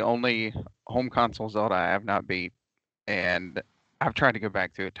is the only home console Zelda I have not beat, and I've tried to go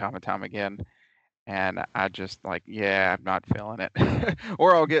back to it time and time again, and I just like, yeah, I'm not feeling it.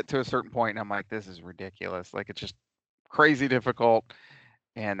 Or I'll get to a certain point and I'm like, this is ridiculous. Like it's just crazy difficult.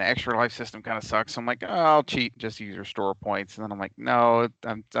 And the extra life system kind of sucks. So I'm like, oh, I'll cheat, just use your store points. And then I'm like, no,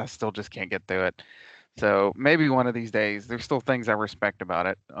 I still just can't get through it. So maybe one of these days, there's still things I respect about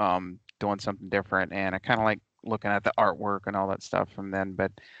it, doing something different. And I kind of like looking at the artwork and all that stuff from then,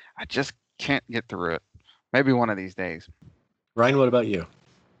 but I just can't get through it. Maybe one of these days. Ryan, what about you?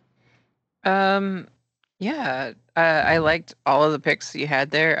 Yeah, I liked all of the picks you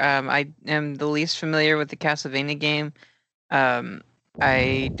had there. I am the least familiar with the Castlevania game. Um,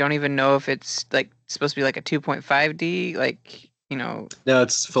 I don't even know if it's like supposed to be like a 2.5D, like, No,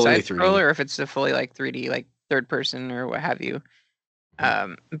 it's fully side 3D. scroller, or if it's a fully like 3D, like third person or what have you.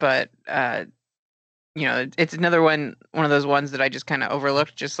 But it's another one of those ones that I just kind of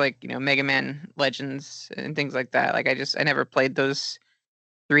overlooked, just like, Mega Man Legends and things like that. Like I never played those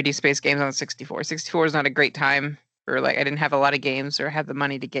 3D space games on 64. 64 is not a great time for, like, I didn't have a lot of games or have the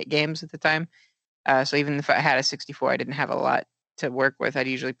money to get games at the time. So even if I had a 64, I didn't have a lot to work with. I'd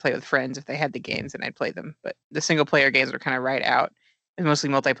usually play with friends if they had the games and I'd play them. But the single player games were kind of right out. And mostly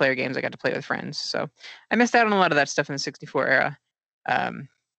multiplayer games I got to play with friends. So I missed out on a lot of that stuff in the 64 era. Um,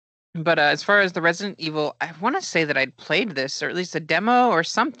 but as far as the Resident Evil, I want to say that I'd played this, or at least a demo or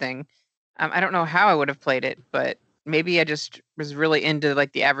something. I don't know how I would have played it, but maybe I just was really into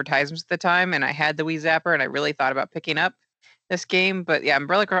like the advertisements at the time, and I had the Wii Zapper, and I really thought about picking up this game. But yeah,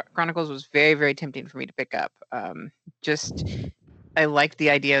 Umbrella Chronicles was very, very tempting for me to pick up. Just I liked the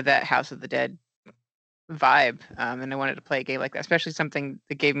idea of that House of the Dead vibe, and I wanted to play a game like that, especially something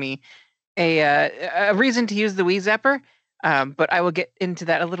that gave me a reason to use the Wii Zapper. But I will get into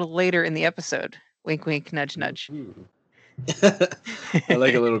that a little later in the episode. Wink, wink, nudge, nudge. I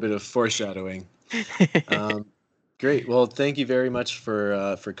like a little bit of foreshadowing. Great. Well, thank you very much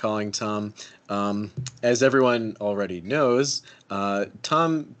for calling, Tom. As everyone already knows,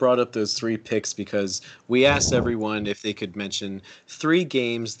 Tom brought up those 3 picks because we asked everyone if they could mention 3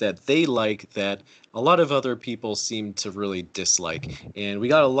 games that they like that a lot of other people seem to really dislike. And we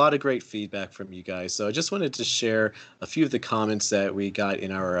got a lot of great feedback from you guys. So I just wanted to share a few of the comments that we got in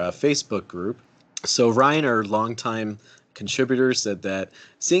our Facebook group. So Ryan, our longtime contributor, said that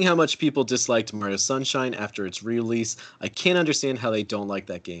seeing how much people disliked Mario Sunshine after its re-release, I can't understand how they don't like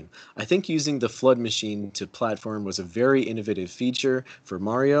that game. I think using the Flood Machine to platform was a very innovative feature for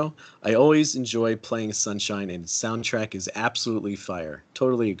Mario. I always enjoy playing Sunshine, and its soundtrack is absolutely fire.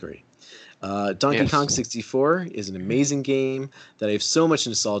 Totally agree. Donkey Yes. Kong 64 is an amazing game that I have so much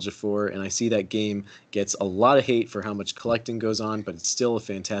nostalgia for, and I see that game gets a lot of hate for how much collecting goes on, but it's still a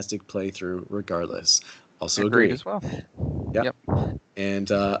fantastic playthrough regardless. Also Agreed agree. as well. Yep.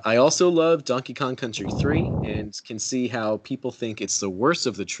 And I also love Donkey Kong Country 3 and can see how people think it's the worst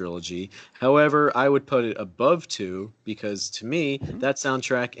of the trilogy. However, I would put it above 2 because to me, that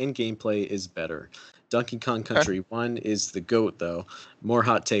soundtrack and gameplay is better. Donkey Kong Country 1 is the GOAT, though. More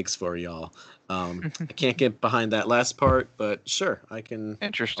hot takes for y'all. I can't get behind that last part, but sure, I can.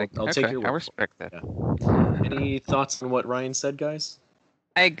 Interesting. I'll Okay, take your word. I respect that. Yeah. Any thoughts on what Ryan said, guys?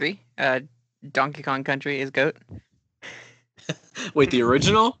 I agree. Donkey Kong Country is GOAT. Wait, the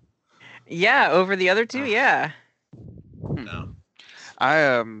original? Yeah, over the other 2, yeah. No.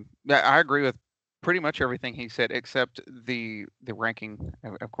 I agree with pretty much everything he said, except the ranking,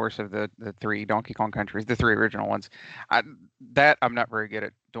 of course, of the 3 Donkey Kong countries, the 3 original ones. I'm not very good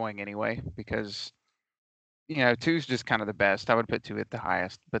at doing anyway, because 2's just kind of the best. I would put 2 at the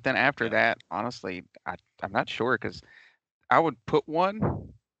highest, but then after that, honestly, I'm not sure, because I would put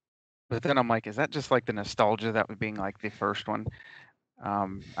 1, but then I'm like, is that just like the nostalgia that would being like the first one?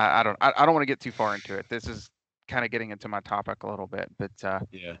 I don't want to get too far into it. This is kind of getting into my topic a little bit, but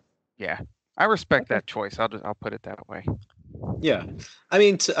yeah, I respect that choice. I'll put it that way. Yeah, I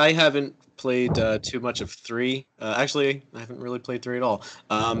mean, I haven't played too much of 3. Actually, I haven't really played 3 at all.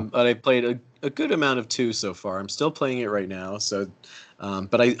 But I played a good amount of 2 so far. I'm still playing it right now. So,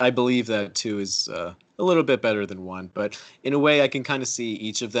 but I believe that 2 is a little bit better than 1. But in a way, I can kind of see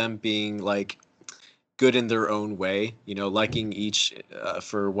each of them being like good in their own way. Liking each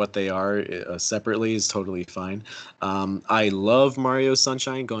for what they are separately is totally fine. I love Mario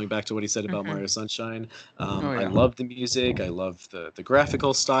Sunshine. Going back to what he said about Mario Sunshine, I love the music. I love the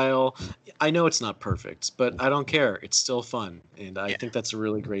graphical style. I know it's not perfect, but I don't care. It's still fun, and I think that's a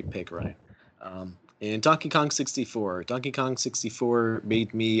really great pick, Ryan. And Donkey Kong 64. Donkey Kong 64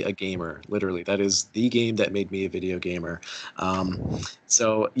 made me a gamer. Literally, that is the game that made me a video gamer.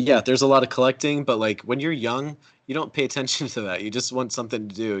 So yeah, there's a lot of collecting, but like when you're young, you don't pay attention to that. You just want something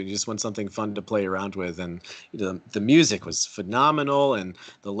to do. You just want something fun to play around with. And the music was phenomenal, and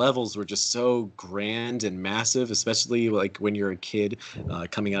the levels were just so grand and massive, especially like when you're a kid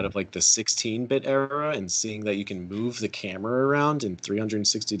coming out of like the 16-bit era and seeing that you can move the camera around in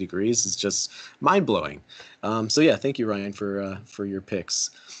 360 degrees is just mind-blowing. So yeah, thank you, Ryan, for your picks.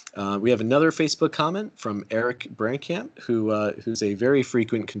 We have another Facebook comment from Eric Brankamp, who's a very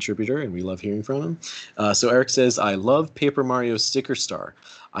frequent contributor, and we love hearing from him. So Eric says, I love Paper Mario Sticker Star.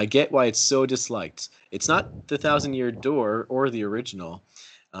 I get why it's so disliked. It's not the Thousand Year Door or the original.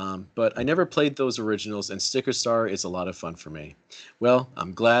 But I never played those originals, and Sticker Star is a lot of fun for me. Well,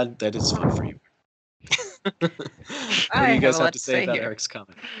 I'm glad that it's fun for you. What do I you have guys a have lot to to say say about here. Eric's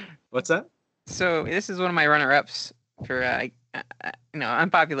comment? What's that? So this is one of my runner-ups for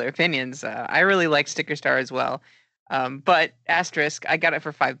unpopular opinions. I really like Sticker Star as well, but asterisk, I got it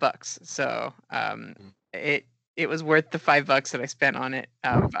for $5. So it was worth the $5 that I spent on it.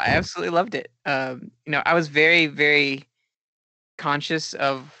 I absolutely loved it. I was very, very conscious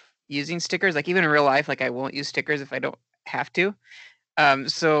of using stickers. Like even in real life, like I won't use stickers if I don't have to.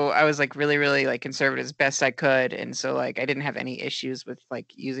 So I was like really, really like conservative as best I could, and so like I didn't have any issues with like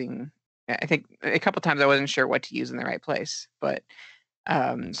using. I think a couple times I wasn't sure what to use in the right place, but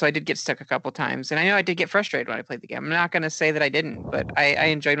so I did get stuck a couple times, and I know I did get frustrated when I played the game. I'm not going to say that I didn't, but I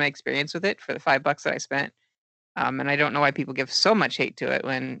enjoyed my experience with it for the $5 that I spent. And I don't know why people give so much hate to it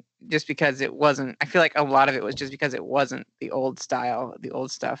when just because it wasn't. I feel like a lot of it was just because it wasn't the old style, the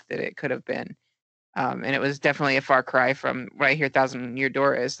old stuff that it could have been. And it was definitely a far cry from what I hear Thousand Year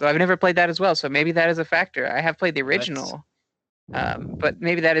Door is. Though I've never played that as well, so maybe that is a factor. I have played the original, but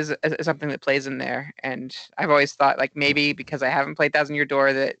maybe that is something that plays in there. And I've always thought like maybe because I haven't played Thousand Year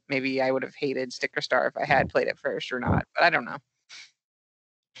Door that maybe I would have hated Sticker Star if I had played it first or not. But I don't know.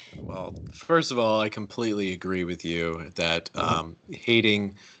 Well, first of all, I completely agree with you that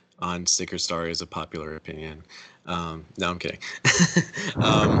hating on Sticker Star is a popular opinion. No, I'm kidding.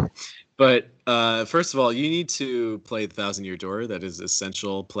 But first of all, you need to play the Thousand Year Door. That is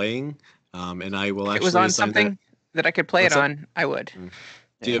essential playing. And I will If actually it was on assign something that I could play What's it that? on, I would.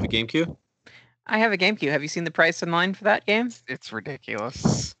 Do you have a GameCube? I have a GameCube. Have you seen the price online for that game? It's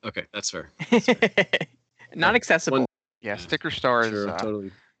ridiculous. Okay, that's fair. Not accessible. One- Yeah, Yeah, Sticker Star is. Sure,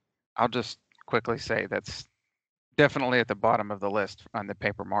 totally. I'll just quickly say that's definitely at the bottom of the list on the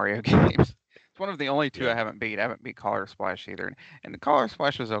Paper Mario games. It's one of the only two Yeah. I haven't beat. I haven't beat Color Splash either, and the Color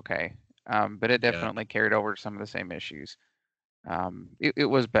Splash was okay, but it Yeah. definitely carried over some of the same issues. It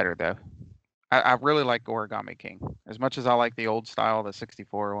was better though. I really like Origami King as much as I like the old style, the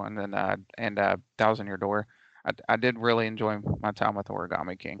 64 one, and Thousand Year Door. I did really enjoy my time with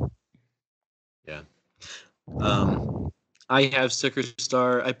Origami King. Yeah. I have Sticker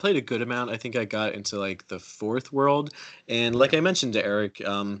Star. I played a good amount. I think I got into like the fourth world, and like I mentioned to Eric,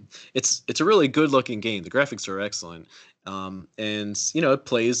 it's a really good looking game. The graphics are excellent, and it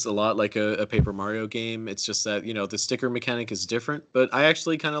plays a lot like a Paper Mario game. It's just that the sticker mechanic is different, but I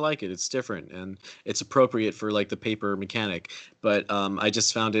actually kind of like it. It's different and it's appropriate for like the paper mechanic. But I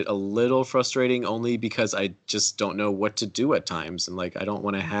just found it a little frustrating only because I just don't know what to do at times, and like I don't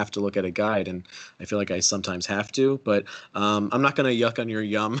want to have to look at a guide, and I feel like I sometimes have to. But I'm not gonna yuck on your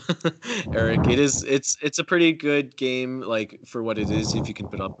yum, Eric. It's a pretty good game, like for what it is. If you can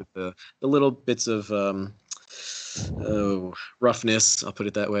put up with the little bits of roughness, I'll put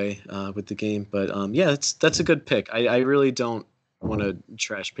it that way, with the game. But yeah, that's a good pick. I really don't want to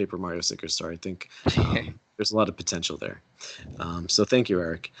trash Paper Mario Sticker Star. I think there's a lot of potential there. So thank you,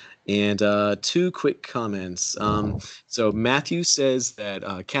 Eric. And two quick comments. So Matthew says that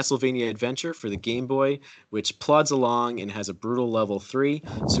Castlevania Adventure for the Game Boy, which plods along and has a brutal level 3,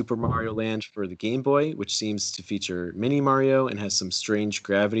 Super Mario Land for the Game Boy, which seems to feature Mini Mario and has some strange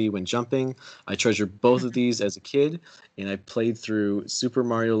gravity when jumping. I treasure both of these as a kid, and I played through Super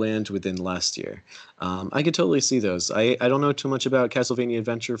Mario Land within last year. I could totally see those. I don't know too much about Castlevania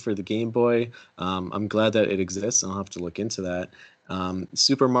Adventure for the Game Boy. I'm glad that it exists. I'll have to look into that.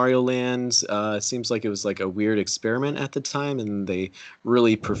 Super Mario Land seems like it was like a weird experiment at the time, and they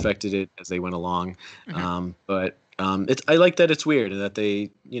really perfected it as they went along. But I like that it's weird and that they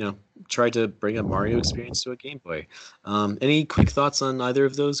tried to bring a Mario experience to a Game Boy. Any quick thoughts on either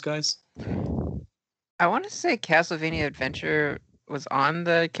of those guys? I want to say Castlevania Adventure was on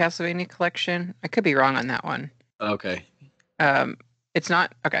the Castlevania collection. I could be wrong on that one. Okay. It's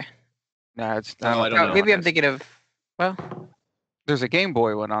not. Okay. No, it's. I don't know. Maybe I'm thinking of. Well, there's a Game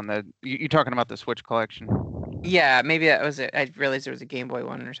Boy one on the. You talking about the Switch collection? Yeah, maybe that was it. I realized there was a Game Boy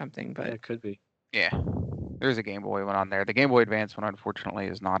one or something, but Yeah, it could be. Yeah, there's a Game Boy one on there. The Game Boy Advance one, unfortunately,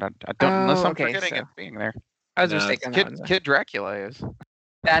 is not. I don't unless I'm forgetting it being there. I was No, mistaken on that one. Kid Dracula is.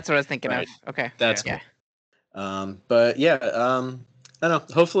 That's what I was thinking Right. of. Okay. That's yeah. But yeah, I don't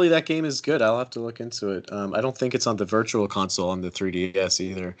know. Hopefully that game is good. I'll have to look into it. I don't think it's on the Virtual Console on the 3DS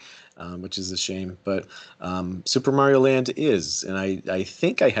either, which is a shame. But Super Mario Land is, and I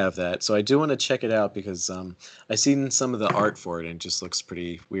think I have that. So I do want to check it out because I've seen some of the art for it and it just looks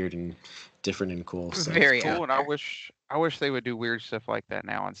pretty weird and different and cool. So, Very cool, out and I wish they would do weird stuff like that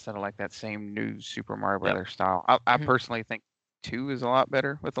now instead of like that same new Super Mario Brothers style. I personally think 2 is a lot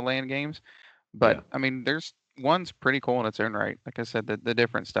better with the land games. But Yeah. I mean, there's one's pretty cool in its own right. Like I said, the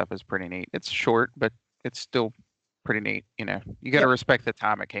different stuff is pretty neat. It's short, but it's still pretty neat. You got to Yeah. respect the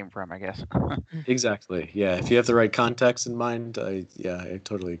time it came from, I guess. Exactly. Yeah. If you have the right context in mind, I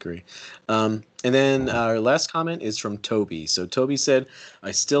totally agree. And then our last comment is from Toby. So Toby said,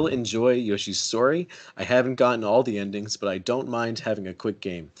 I still enjoy Yoshi's Story. I haven't gotten all the endings, but I don't mind having a quick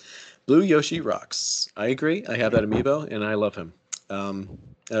game. Blue Yoshi rocks. I agree. I have that amiibo and I love him.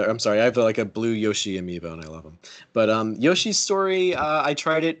 I'm sorry, I have like a blue Yoshi amiibo and I love him. But Yoshi's Story, I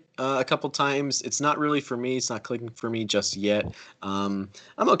tried it a couple times. It's not really for me. It's not clicking for me just yet. I'm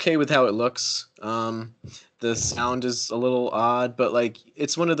okay with how it looks. The sound is a little odd, but like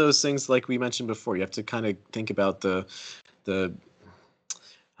it's one of those things like we mentioned before. You have to kind of think about the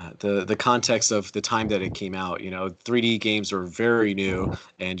the context of the time that it came out. 3D games were very new,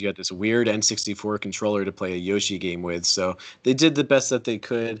 and you had this weird N64 controller to play a Yoshi game with. So they did the best that they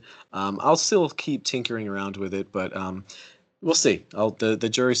could. I'll still keep tinkering around with it, but we'll see. The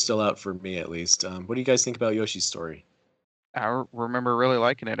jury's still out for me, at least. What do you guys think about Yoshi's Story? I remember really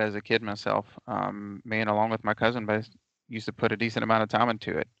liking it as a kid myself. Me and along with my cousin both used to put a decent amount of time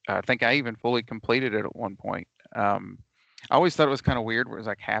into it. I think I even fully completed it at one point. I always thought it was kind of weird where it was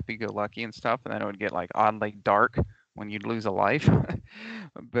like happy-go-lucky and stuff, and then it would get like oddly dark when you'd lose a life.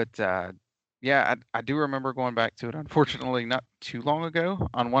 But yeah, I do remember going back to it, unfortunately, not too long ago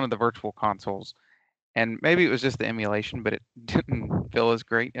on one of the virtual consoles. And maybe it was just the emulation, but it didn't feel as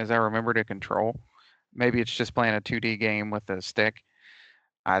great as I remember to control. Maybe it's just playing a 2D game with a stick.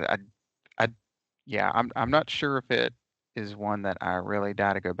 I, I yeah, I'm not sure if it is one that I really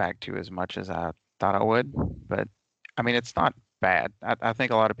die to go back to as much as I thought I would. But I mean, it's not bad. I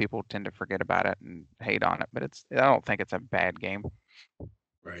think a lot of people tend to forget about it and hate on it, but I don't think it's a bad game.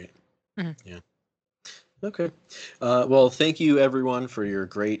 Right. Mhm. Yeah. Okay. Well, thank you everyone for your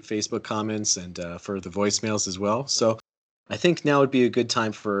great Facebook comments and for the voicemails as well. So I think now would be a good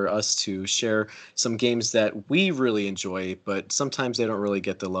time for us to share some games that we really enjoy, but sometimes they don't really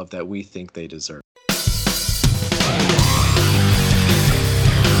get the love that we think they deserve.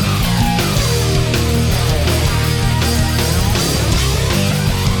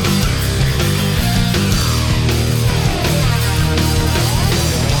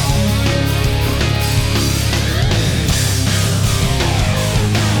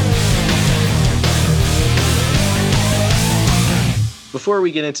 Before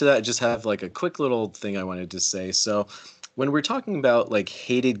we get into that, I just have like a quick little thing I wanted to say. So, when we're talking about like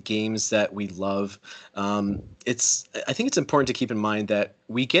hated games that we love, I think it's important to keep in mind that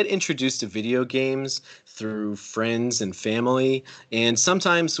we get introduced to video games through friends and family, and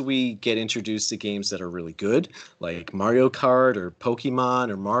sometimes we get introduced to games that are really good, like Mario Kart or Pokemon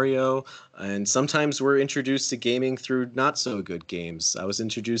or Mario. And sometimes we're introduced to gaming through not so good games. I was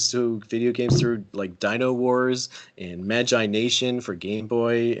introduced to video games through like Dino Wars and Magi Nation for Game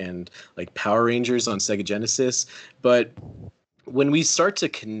Boy and like Power Rangers on Sega Genesis. But when we start to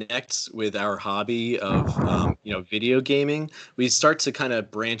connect with our hobby of video gaming, we start to kind of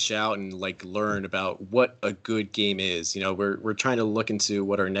branch out and like learn about what a good game is. We're trying to look into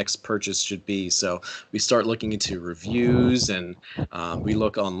what our next purchase should be. So we start looking into reviews, and we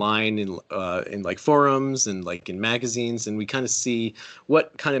look online in like forums and like in magazines, and we kind of see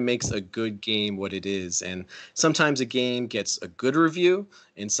what kind of makes a good game what it is. And sometimes a game gets a good review,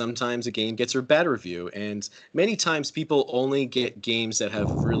 and sometimes a game gets a bad review. And many times people only get games that have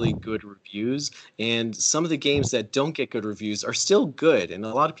really good reviews, and some of the games that don't get good reviews are still good, and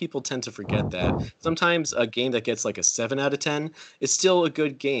a lot of people tend to forget that. Sometimes a game that gets like a 7 out of 10 is still a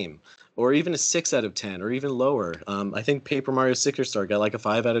good game, or even a 6 out of 10, or even lower. I think Paper Mario Star got like a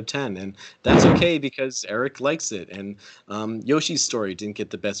 5 out of 10, and that's okay because Eric likes it. And Yoshi's Story didn't get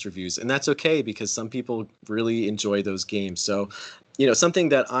the best reviews, and that's okay because some people really enjoy those games. So something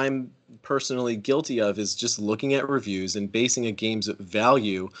that I'm personally guilty of is just looking at reviews and basing a game's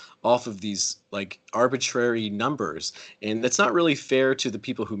value off of these like arbitrary numbers. And that's not really fair to the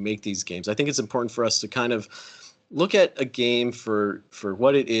people who make these games. I think it's important for us to kind of look at a game for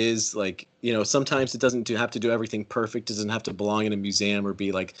what it is. Like, sometimes it doesn't have to do everything perfect. It doesn't have to belong in a museum or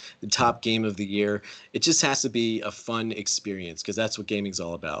be like the top game of the year. It just has to be a fun experience, because that's what gaming's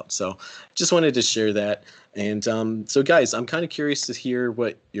all about. So just wanted to share that. And so guys, I'm kind of curious to hear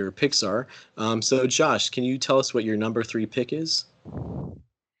what your picks are. So Josh, can you tell us what your number 3 pick is?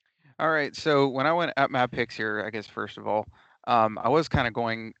 All right. So when I went at my picks here, I guess first of all, I was kind of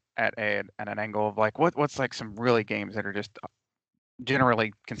going at an angle of like what's like some really games that are just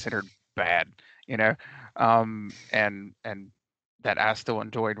generally considered bad, and that I still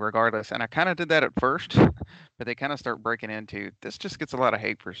enjoyed regardless. And I kind of did that at first, but they kind of start breaking into this just gets a lot of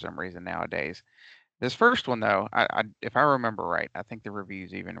hate for some reason nowadays. This first one, though, if I remember right, I think the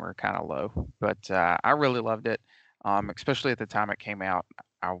reviews even were kind of low, but I really loved it, especially at the time it came out.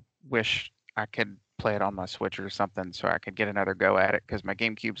 I wish I could play it on my Switch or something so I could get another go at it because my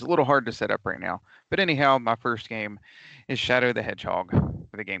GameCube's a little hard to set up right now. But anyhow, my first game is Shadow the Hedgehog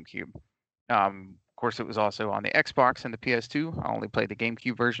for the GameCube. Of course, it was also on the Xbox and the PS2. I only played the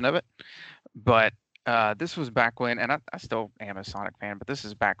GameCube version of it, but this was back when, and I still am a Sonic fan, but this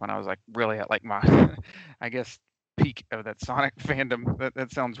is back when I was like really at like my, I guess, peak of that Sonic fandom.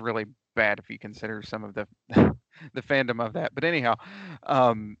 That sounds really bad if you consider some of the the fandom of that. But anyhow,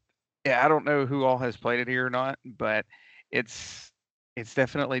 yeah, I don't know who all has played it here or not, but it's it's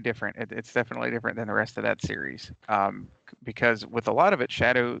definitely different. It's definitely different than the rest of that series. Because with a lot of it,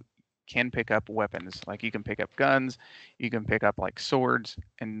 Shadow can pick up weapons. Like you can pick up guns, you can pick up like swords,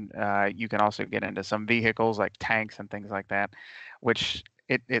 and you can also get into some vehicles like tanks and things like that, which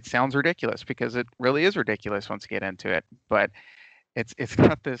it sounds ridiculous because it really is ridiculous once you get into it. But it's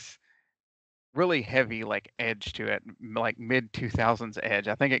got this really heavy like edge to it, like mid 2000s edge.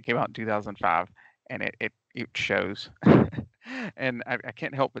 I think it came out in 2005, and it shows. And I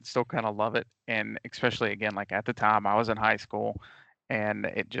can't help but still kind of love it, and especially again like at the time I was in high school, and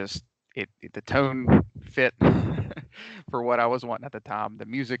it just the tone fit for what I was wanting at the time. The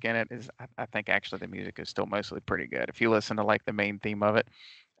music in it is I think actually the music is still mostly pretty good. If you listen to like the main theme of it,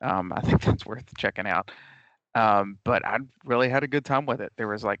 I think that's worth checking out. But I really had a good time with it. There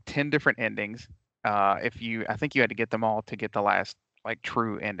was like 10 different endings. I think you had to get them all to get the last like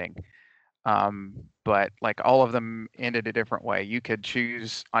true ending. But like all of them ended a different way. You could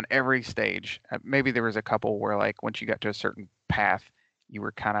choose on every stage. Maybe there was a couple where like once you got to a certain path, you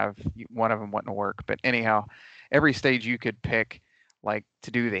were kind of one of them wouldn't work. But anyhow, every stage you could pick like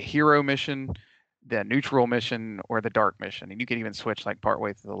to do the hero mission, the neutral mission, or the dark mission, and you could even switch like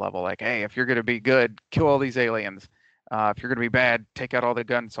partway through the level. Like, hey, if you're gonna be good, kill all these aliens. If you're gonna be bad, take out all the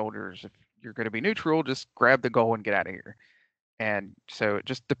gun soldiers. If you're gonna be neutral, just grab the goal and get out of here. And so it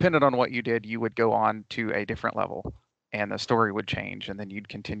just depended on what you did, you would go on to a different level and the story would change and then you'd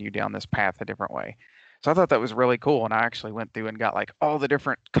continue down this path a different way. So I thought that was really cool. And I actually went through and got like all the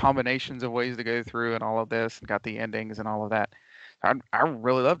different combinations of ways to go through and all of this and got the endings and all of that. I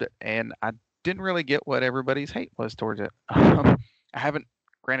really loved it. And I didn't really get what everybody's hate was towards it. Granted, I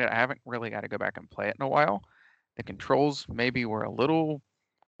haven't really got to go back and play it in a while. The controls maybe were a little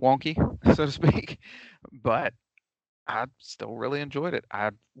wonky, so to speak, but I still really enjoyed it. I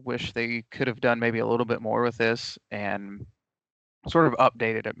wish they could have done maybe a little bit more with this and sort of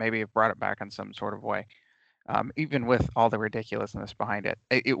updated it, maybe have brought it back in some sort of way. Even with all the ridiculousness behind it,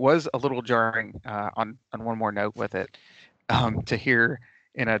 it was a little jarring. On one more note with it, to hear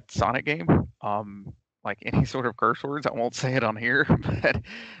in a Sonic game, like any sort of curse words. I won't say it on here,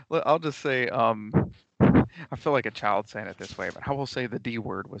 but I'll just say, I feel like a child saying it this way, but I will say the D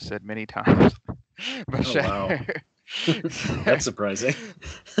word was said many times. But Oh, wow. That's surprising.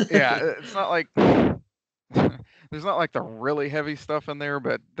 Yeah, it's not like there's not like the really heavy stuff in there,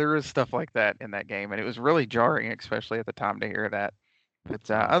 but there is stuff like that in that game, and it was really jarring, especially at the time to hear that. But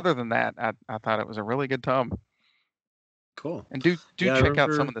other than that, I thought it was a really good time. Cool. And do Yeah, I check out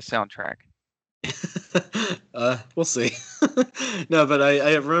some remember. of the soundtrack. We'll see. No, but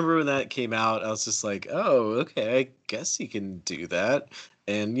I remember when that came out, I was just like, oh, okay, I guess he can do that.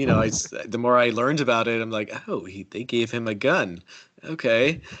 And the more I learned about it, I'm like, oh, they gave him a gun.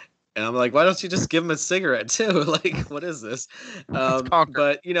 Okay. And I'm like, why don't you just give him a cigarette too? Like, what is this? It's Conquer.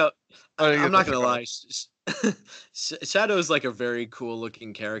 But Oh, yeah, I'm not that's gonna right. lie. Shadow's like a very cool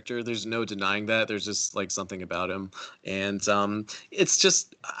looking character. There's no denying that. There's just like something about him, and it's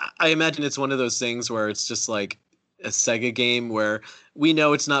just. I imagine it's one of those things where it's just like a Sega game where we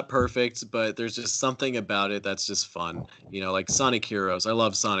know it's not perfect, but there's just something about it that's just fun. Like Sonic Heroes. I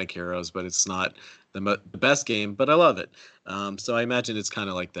love Sonic Heroes, but it's not the best game, but I love it. So I imagine it's kind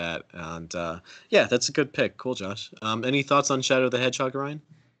of like that. And yeah, that's a good pick. Cool, Josh. Any thoughts on Shadow the Hedgehog, Ryan?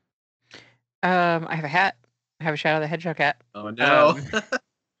 I have a hat. I have a Shadow the Hedgehog hat. Oh no.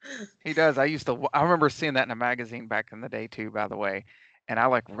 He does. I remember seeing that in a magazine back in the day too, by the way. And I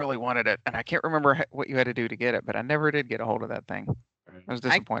like really wanted it, and I can't remember what you had to do to get it, but I never did get a hold of that thing. I was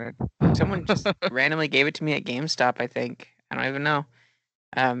disappointed. Someone just randomly gave it to me at GameStop, I think. I don't even know.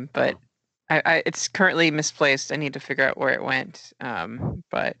 But it's currently misplaced. I need to figure out where it went.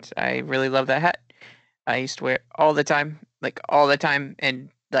 But I really love that hat. I used to wear it all the time, and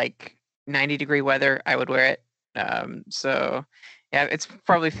like 90-degree weather, I would wear it. So yeah, it's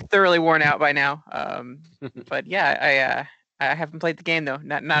probably thoroughly worn out by now. But yeah, I haven't played the game though,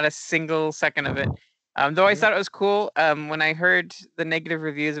 not a single second of it. Though I Yeah. thought it was cool. When I heard the negative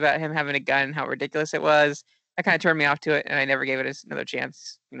reviews about him having a gun and how ridiculous it was, that kind of turned me off to it, and I never gave it another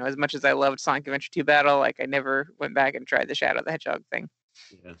chance. As much as I loved Sonic Adventure 2 Battle, like I never went back and tried the Shadow the Hedgehog thing.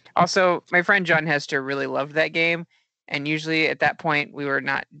 Yeah. Also, my friend John Hester really loved that game, and usually at that point we were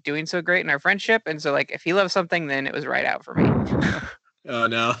not doing so great in our friendship, and so like if he loved something, then it was right out for me. Oh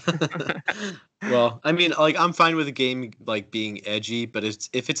no. Well, I mean, like I'm fine with a game like being edgy, but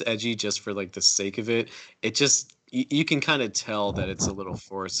if it's edgy just for like the sake of it, it just you can kind of tell that it's a little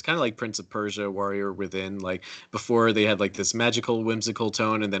forced. Kind of like Prince of Persia, Warrior Within. Like before, they had like this magical, whimsical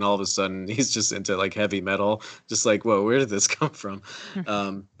tone, and then all of a sudden he's just into like heavy metal. Just like, whoa, where did this come from?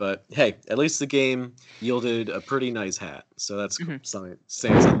 But hey, at least the game yielded a pretty nice hat, so that's cool. Something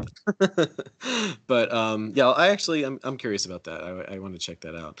saying something. But yeah, I'm curious about that. I want to check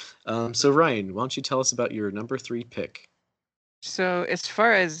that out. So Ryan, why don't you tell us about your number 3 pick? So, as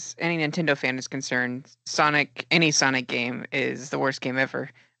far as any Nintendo fan is concerned, any Sonic game is the worst game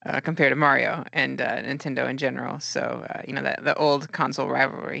ever compared to Mario and Nintendo in general. So, that the old console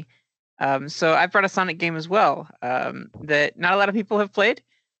rivalry. So, I brought a Sonic game as well that not a lot of people have played.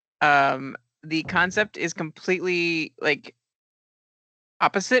 The concept is completely like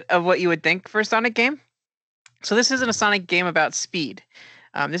opposite of what you would think for a Sonic game. So, this isn't a Sonic game about speed.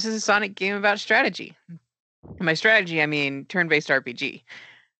 This is a Sonic game about strategy. By strategy, I mean turn-based RPG.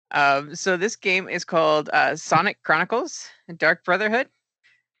 So this game is called Sonic Chronicles: Dark Brotherhood,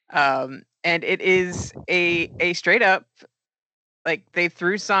 and it is a straight up like they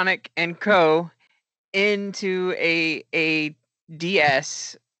threw Sonic and Co. into a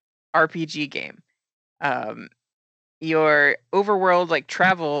DS RPG game. Your overworld like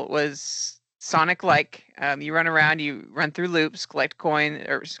travel was Sonic like. You run around, you run through loops, collect coin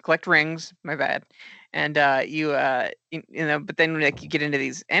or collect rings. My bad. And but then like you get into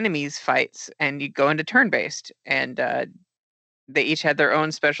these enemies fights, and you go into turn based, and they each had their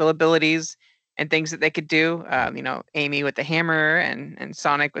own special abilities and things that they could do. Amy with the hammer, and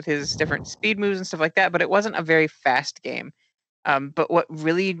Sonic with his different speed moves and stuff like that. But it wasn't a very fast game. But what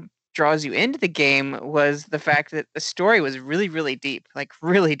really draws you into the game was the fact that the story was really, really deep, like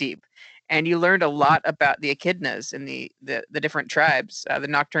really deep. And you learned a lot about the echidnas and the different tribes, the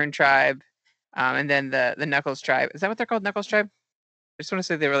Nocturne tribe, and then the Knuckles tribe. Is that what they're called, Knuckles tribe? I just want to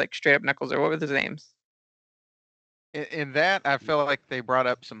say they were like straight up Knuckles, or what were their names? In that, I feel like they brought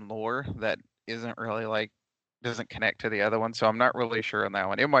up some lore that isn't really like doesn't connect to the other one, so I'm not really sure on that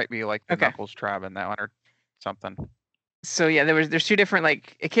one. It might be like the Okay. Knuckles tribe in that one or something. So yeah, there's two different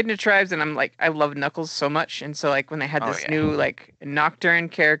like echidna tribes, and I love Knuckles so much, and so like when they had this new like Nocturne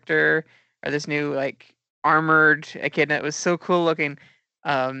character or this new like armored echidna, it was so cool looking.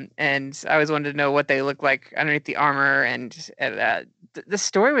 And I always wanted to know what they look like underneath the armor, and the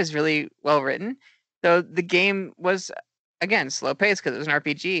story was really well written. Though the game was again slow paced because it was an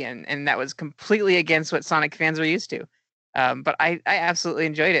RPG, and that was completely against what Sonic fans were used to. But I absolutely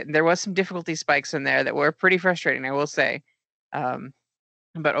enjoyed it. And there was some difficulty spikes in there that were pretty frustrating, I will say.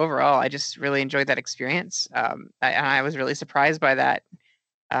 But overall, I just really enjoyed that experience. I was really surprised by that.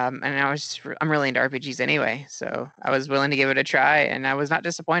 And I'm really into RPGs anyway, so I was willing to give it a try, and I was not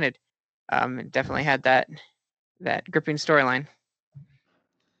disappointed. It definitely had that gripping storyline.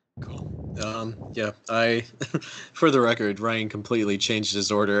 Cool. Yeah, for the record, Ryan completely changed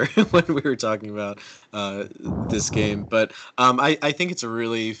his order when we were talking about this game, but I think it's a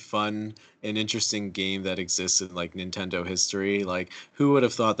really fun and interesting game that exists in like Nintendo history. Like, who would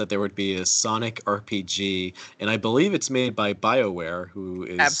have thought that there would be a Sonic RPG? And I believe it's made by BioWare, who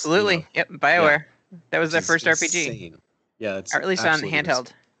is absolutely, yep, BioWare. Yeah, that was their first insane. RPG. Yeah, it's or at least on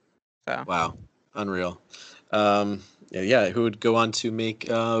handheld. So wow, unreal. Yeah, who would go on to make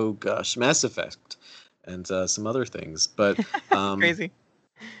Mass Effect and some other things, but crazy.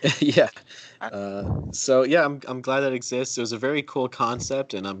 Yeah. So yeah, I'm glad that exists. It was a very cool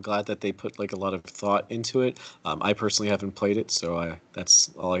concept, and I'm glad that they put like a lot of thought into it. I personally haven't played it, so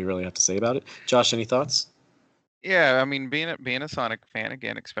that's all I really have to say about it. Josh, any thoughts? Yeah, I mean, being a Sonic fan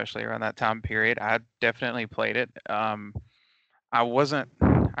again, especially around that time period, I definitely played it. I'm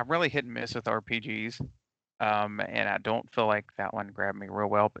really hit and miss with RPGs. And I don't feel like that one grabbed me real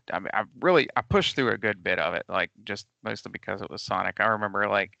well, but I mean, I pushed through a good bit of it, like just mostly because it was Sonic. I remember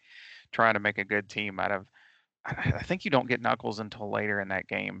like trying to make a good team out of. I think you don't get Knuckles until later in that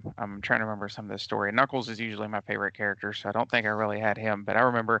game. I'm trying to remember some of the story. Knuckles is usually my favorite character, so I don't think I really had him. But I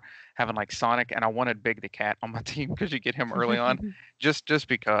remember having like Sonic, and I wanted Big the Cat on my team because you get him early on, just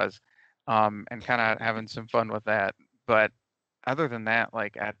because, and kind of having some fun with that. But other than that,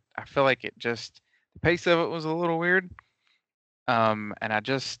 like I feel like it just the pace of it was a little weird. And I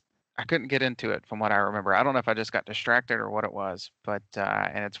just I couldn't get into it from what I remember. I don't know if I just got distracted or what it was, but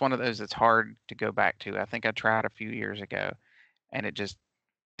and it's one of those that's hard to go back to. I think I tried a few years ago, and it just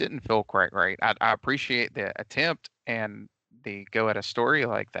didn't feel quite right. I appreciate the attempt and the go at a story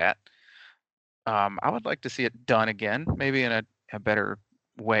like that. I would like to see it done again, maybe in a better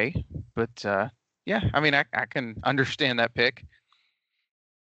way. But yeah, I mean, I can understand that pick.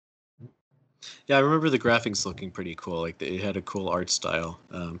 Yeah, I remember the graphics looking pretty cool. Like it had a cool art style.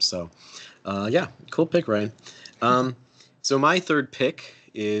 Yeah, cool pick, Ryan. Um, so my third pick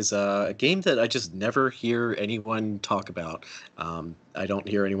is a game that I just never hear anyone talk about. I don't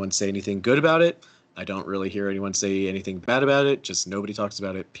hear anyone say anything good about it. I don't really hear anyone say anything bad about it. Just nobody talks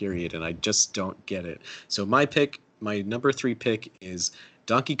about it, period. And I just don't get it. So my number 3 pick is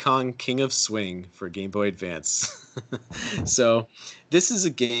Donkey Kong King of Swing for Game Boy Advance. So this is a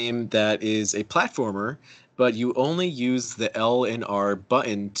game that is a platformer, but you only use the L and R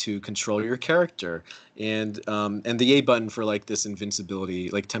button to control your character, and the A button for like this invincibility,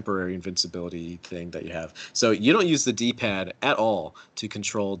 like temporary invincibility thing that you have. So you don't use the D-pad at all to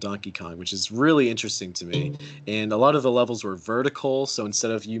control Donkey Kong, which is really interesting to me. And a lot of the levels were vertical, so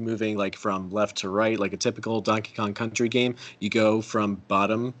instead of you moving like from left to right, like a typical Donkey Kong Country game, you go from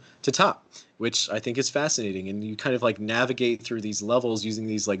bottom to top, which I think is fascinating. And you kind of like navigate through these levels using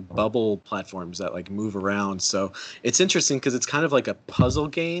these like bubble platforms that like move around. So it's interesting because it's kind of like a puzzle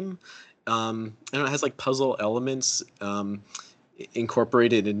game. And it has like puzzle elements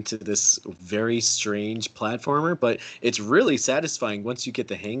incorporated into this very strange platformer, but it's really satisfying once you get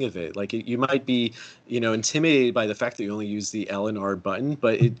the hang of it. Like you might be, intimidated by the fact that you only use the L and R button,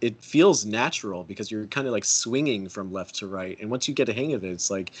 but it feels natural because you're kind of like swinging from left to right. And once you get a hang of it, it's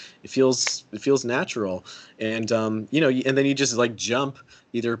like it feels natural. And and then you just like jump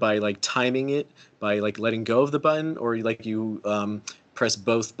either by like timing it, by like letting go of the button, or like you press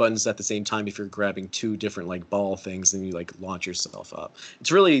both buttons at the same time if you're grabbing two different like ball things and you like launch yourself up.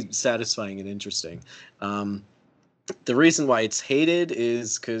 It's really satisfying and interesting. The reason why it's hated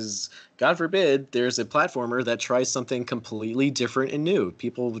is because, God forbid, there's a platformer that tries something completely different and new.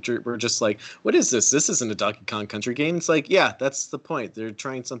 People were just like, what is this? This isn't a Donkey Kong Country game. It's like, yeah, that's the point. They're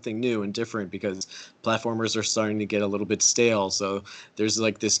trying something new and different because platformers are starting to get a little bit stale. So there's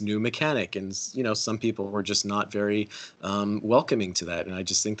like this new mechanic. And, some people were just not very welcoming to that. And I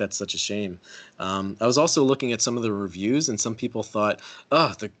just think that's such a shame. I was also looking at some of the reviews, and some people thought,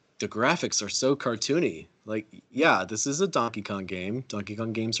 oh, the graphics are so cartoony. Like, yeah, this is a Donkey Kong game. Donkey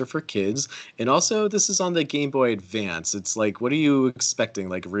Kong games are for kids. And also, this is on the Game Boy Advance. It's like, what are you expecting?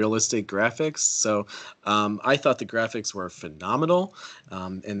 Like realistic graphics? So I thought the graphics were phenomenal,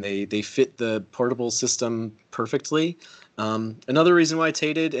 and they fit the portable system perfectly. Another reason why it's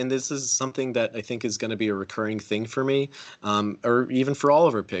hated, and this is something that I think is going to be a recurring thing for me, or even for all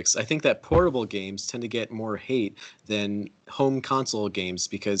of our picks, I think that portable games tend to get more hate than home console games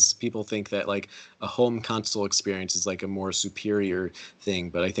because people think that like a home console experience is like a more superior thing.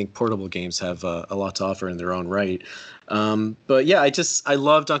 But I think portable games have a lot to offer in their own right. But yeah, I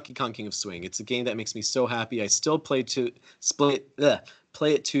love Donkey Kong King of Swing. It's a game that makes me so happy. I still play it to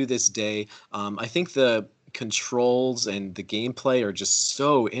this day. I think the controls and the gameplay are just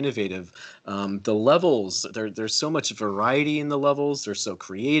so innovative. The levels, there's so much variety in the levels. They're so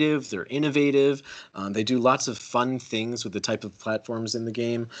creative. They're innovative. They do lots of fun things with the type of platforms in the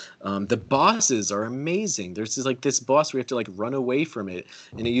game. The bosses are amazing. There's just like this boss where you have to like run away from it,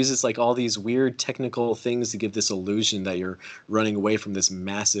 and it uses like all these weird technical things to give this illusion that you're running away from this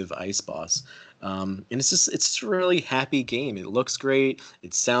massive ice boss. And it's a really happy game. It looks great.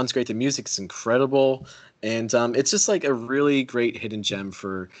 It sounds great. The music's incredible. And it's just like a really great hidden gem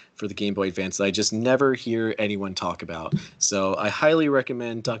for the Game Boy Advance that I just never hear anyone talk about. So I highly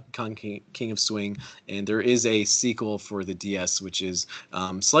recommend Donkey Kong King of Swing. And there is a sequel for the DS, which is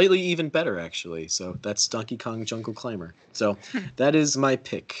slightly even better, actually. So that's Donkey Kong Jungle Climber. So that is my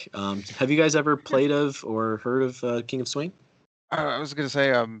pick. Have you guys ever played of or heard of King of Swing? I was gonna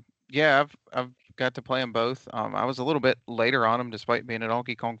say, yeah, I've got to play them both. I was a little bit later on them, despite being a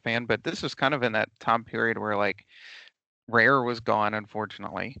Donkey Kong fan, but this was kind of in that time period where like Rare was gone,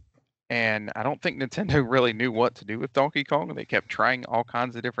 unfortunately, and I don't think Nintendo really knew what to do with Donkey Kong. They kept trying all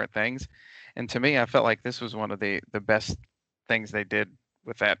kinds of different things, and to me, I felt like this was one of the best things they did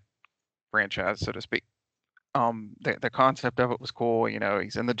with that franchise, so to speak. The concept of it was cool.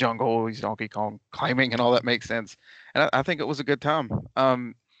 He's in the jungle, he's Donkey Kong climbing, and all that makes sense. And I think it was a good time.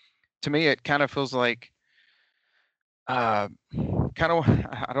 To me, it kind of feels like, uh, kind of,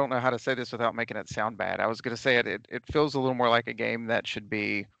 I don't know how to say this without making it sound bad. I was going to say it feels a little more like a game that should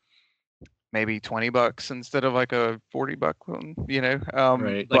be maybe $20 instead of like a $40 one,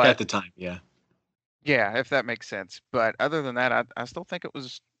 Right. Like But at the time, yeah. yeah, if that makes sense. But other than that, I still think it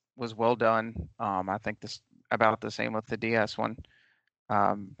was well done. I think this about the same with the DS one.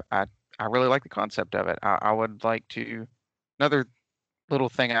 I really like the concept of it. I would like to another little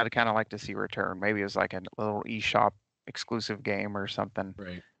thing I'd kind of like to see return. Maybe as like a little eShop exclusive game or something.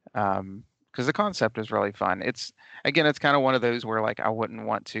 Right. Because the concept is really fun. It's kind of one of those where like I wouldn't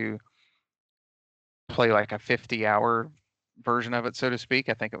want to play like a 50-hour version of it, so to speak.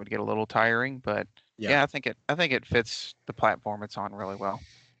 I think it would get a little tiring, but yeah, I think it fits the platform it's on really well.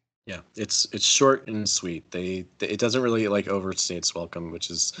 Yeah, it's short and sweet. It doesn't really like overstay its welcome, which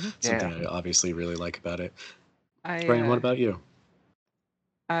is something I obviously really like about it. Brian, what about you?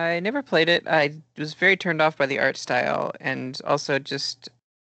 I never played it. I was very turned off by the art style, and also just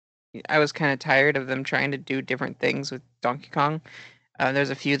I was kind of tired of them trying to do different things with Donkey Kong.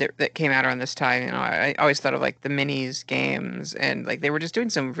 There's a few that came out around this time. I always thought of like the minis games, and like they were just doing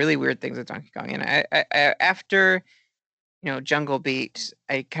some really weird things with Donkey Kong. And I after Jungle Beat,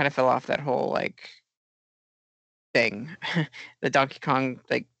 I kind of fell off that whole like thing, the Donkey Kong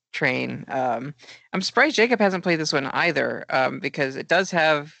like train. I'm surprised Jacob hasn't played this one either, because it does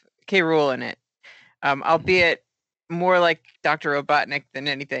have K. Rool in it, albeit more like Dr. Robotnik than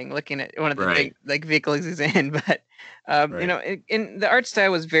anything. Looking at one of the big like vehicles he's in, but in the art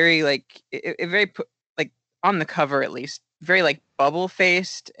style was very like it very like on the cover at least very like bubble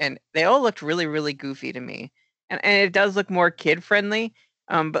faced, and they all looked really really goofy to me, and it does look more kid friendly,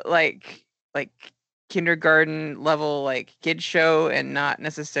 but like kindergarten level like kid show, and not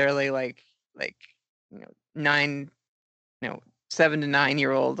necessarily like 9 7 to 9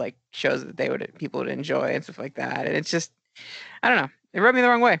 year old like shows that people would enjoy and stuff like that. And it's just I don't know, it rubbed me the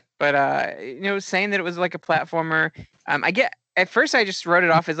wrong way. But saying that it was like a platformer, at first I just wrote it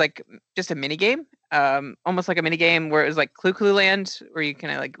off as like just a mini game, almost like a mini game where it was like Clue Land, where you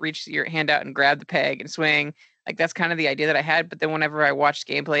kind of like reach your hand out and grab the peg and swing. Like that's kind of the idea that I had. But then whenever I watched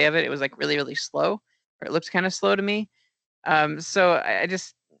gameplay of it, it was like really really slow, or it looked kind of slow to me. So I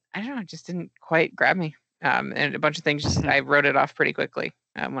don't know, it just didn't quite grab me. And a bunch of things I wrote it off pretty quickly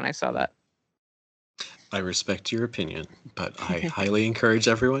when I saw that. I respect your opinion, but I highly encourage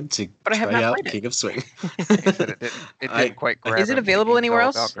everyone to try out King of Swing. It didn't quite grab. Is it available anywhere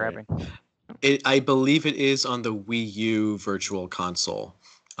else? I believe it is on the Wii U Virtual Console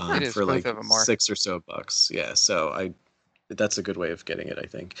for like $6 or so. Yeah, so that's a good way of getting it, I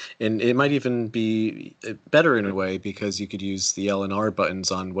think. And it might even be better in a way because you could use the L and R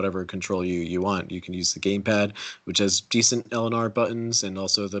buttons on whatever control you want. You can use the gamepad, which has decent L and R buttons, and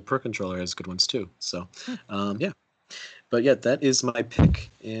also the Pro Controller has good ones too. So, yeah. But yeah, that is my pick.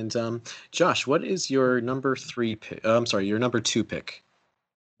 And Josh, what is your number 3 pick? I'm sorry, your number 2 pick.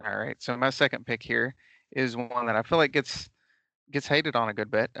 All right. So my second pick here is one that I feel like gets hated on a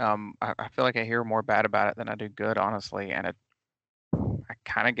good bit. I feel like I hear more bad about it than I do good, honestly, and I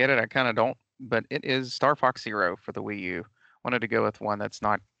kind of get it, I kind of don't, but it is Star Fox Zero for the Wii U. Wanted to go with one that's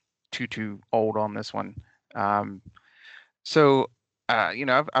not too old on this one. So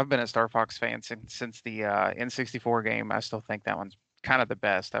I've been a Star Fox fan since the N64 game. I still think that one's kind of the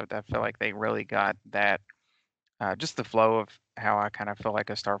best. I feel like they really got that. Just the flow of how I kind of feel like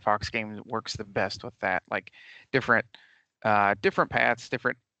a Star Fox game works the best with that, like different paths,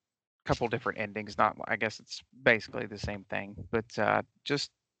 couple different endings. Not, I guess it's basically the same thing, but just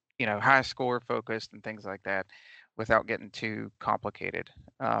high score focused and things like that, without getting too complicated.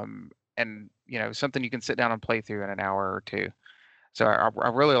 And something you can sit down and play through in an hour or two. So I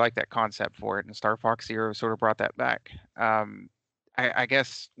really like that concept for it, and Star Fox Zero sort of brought that back. I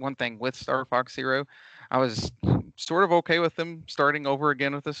guess one thing with Star Fox Zero, I was sort of okay with them starting over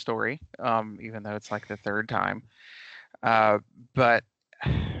again with the story, even though it's like the third time. But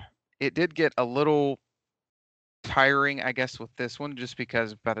it did get a little tiring, I guess, with this one, just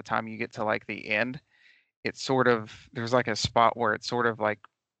because by the time you get to like the end, there's like a spot where it sort of like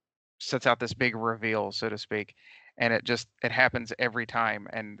sets out this big reveal, so to speak, and it happens every time,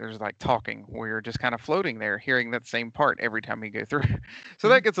 and there's like talking where you're just kind of floating there, hearing that same part every time you go through. So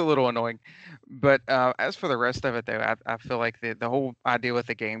that gets a little annoying. But as for the rest of it, though, I feel like the whole idea with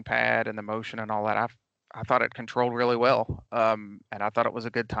the gamepad and the motion and all that, I thought it controlled really well, and I thought it was a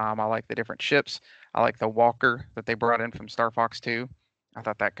good time. I like the different ships. I like the Walker that they brought in from Star Fox 2. I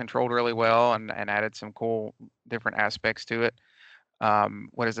thought that controlled really well and added some cool different aspects to it.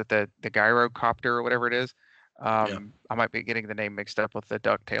 What is it, the gyrocopter or whatever it is? I might be getting the name mixed up with the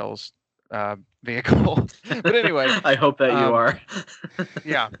DuckTales vehicle. But anyway, I hope that you are.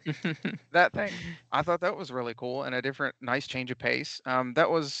 yeah, that thing, I thought that was really cool and a different, nice change of pace. That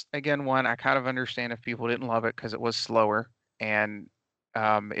was again one I kind of understand if people didn't love it because it was slower, and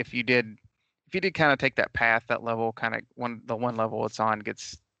if you did kind of take that path, that level kind of the one level it's on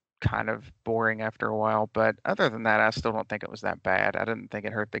gets kind of boring after a while. But other than that, I still don't think it was that bad. I didn't think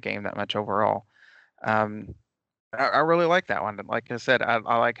it hurt the game that much overall. Um, I really like that one. Like I said, I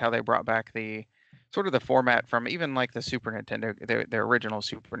like how they brought back the sort of the format from even like the Super Nintendo, the original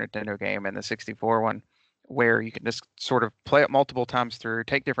Super Nintendo game and the 64 one, where you can just sort of play it multiple times through,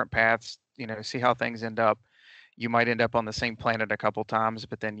 take different paths, see how things end up. You might end up on the same planet a couple times,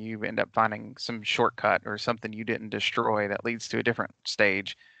 but then you end up finding some shortcut or something you didn't destroy that leads to a different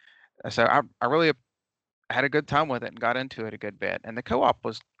stage. So I really had a good time with it and got into it a good bit. And the co-op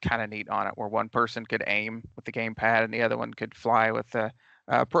was kind of neat on it, where one person could aim with the gamepad and the other one could fly with the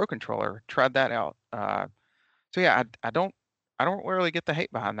Pro controller. Tried that out. So yeah, I don't really get the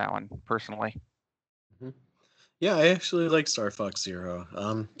hate behind that one personally. Mhm. Yeah, I actually like Star Fox Zero.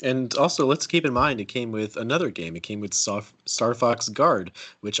 And also, let's keep in mind it came with another game. It came with Star Fox Guard,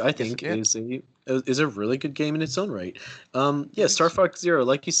 which I Yes, it think did. is a really good game in its own right. Yeah, It Star is. Fox Zero,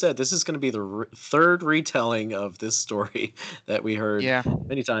 like you said, this is going to be the third retelling of this story that we heard Yeah,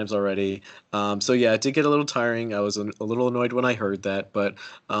 many times already. So yeah, it did get a little tiring. I was a little annoyed when I heard that, but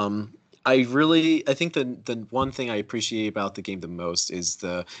I think the one thing I appreciate about the game the most is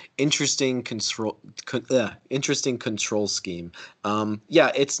the interesting control scheme.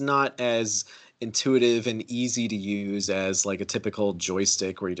 Yeah, it's not as intuitive and easy to use as like a typical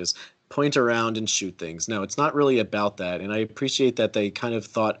joystick where you just point around and shoot things. No, it's not really about that. And I appreciate that they kind of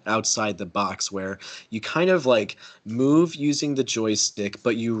thought outside the box where you kind of like move using the joystick,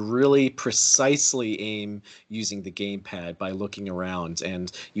 but you really precisely aim using the gamepad by looking around.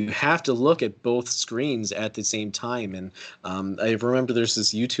 And you have to look at both screens at the same time. And I remember there's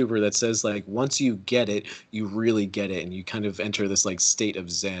this YouTuber that says like once you get it, you really get it, and you kind of enter this like state of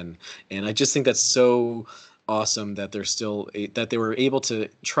zen. And I just think that's so awesome that that they were able to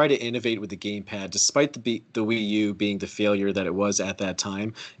try to innovate with the gamepad despite the Wii U being the failure that it was at that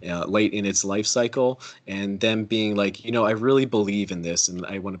time, late in its life cycle, and them being like, I really believe in this and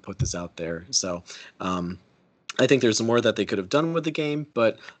I want to put this out there. So I think there's more that they could have done with the game,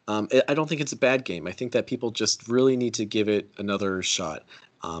 but I don't think it's a bad game. I think that people just really need to give it another shot.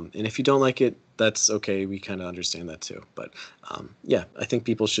 And if you don't like it, that's okay. We kind of understand that too. But yeah, I think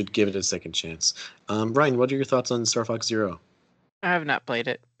people should give it a second chance. Ryan, what are your thoughts on Star Fox Zero? I have not played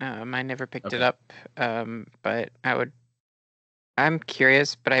it. I never picked it Okay. up. But I'm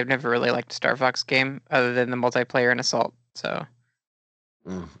curious, but I've never really liked a Star Fox game other than the multiplayer and Assault. So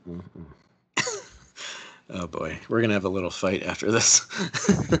Mm, mm, mm. Oh boy, we're gonna have a little fight after this.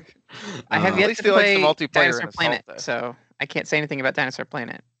 I have At yet least to he likes the play multiplayer Dinosaur in Assault, Planet, though. so I can't say anything about Dinosaur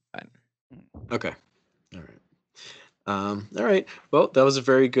Planet. But Okay. All right. All right. Well, that was a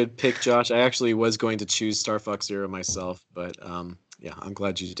very good pick, Josh. I actually was going to choose Star Fox Zero myself, but yeah, I'm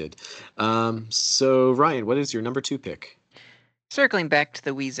glad you did. So Ryan, what is your number 2 pick? circling back to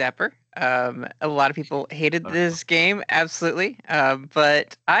the Wii Zapper, a lot of people hated this game, absolutely,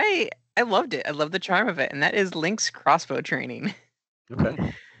 but I loved it. I love the charm of it, and that is Link's crossbow training.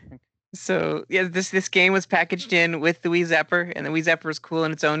 Okay. So yeah, this game was packaged in with the Wii Zapper, and the Wii Zapper was cool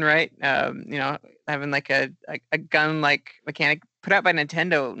in its own right. Having like a gun like mechanic put out by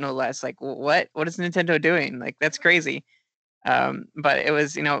Nintendo, no less. Like what is Nintendo doing? Like that's crazy. But it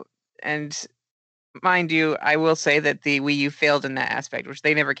was and mind you, I will say that the Wii U failed in that aspect, which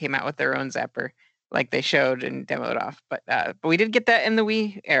they never came out with their own Zapper like they showed and demoed off. But we did get that in the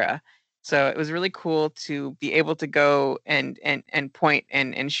Wii era. So it was really cool to be able to go and point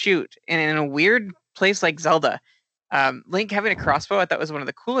and shoot. And in a weird place like Zelda, Link having a crossbow, I thought was one of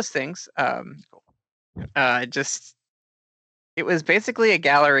the coolest things. Just it was basically a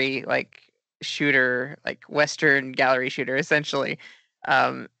gallery like shooter, like Western gallery shooter, essentially.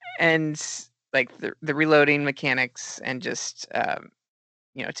 And like the reloading mechanics and just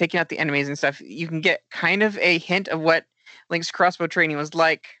taking out the enemies and stuff, you can get kind of a hint of what Link's crossbow training was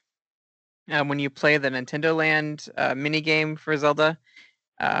like when you play the Nintendo Land mini game for Zelda.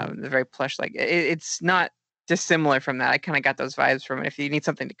 The very plush, like it's not dissimilar from that. I kind of got those vibes from it. If you need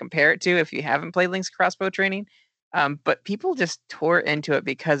something to compare it to, if you haven't played Link's crossbow training, but people just tore into it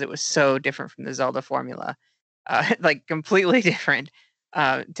because it was so different from the Zelda formula, like completely different.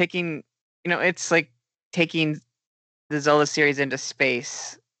 It's like taking the Zelda series into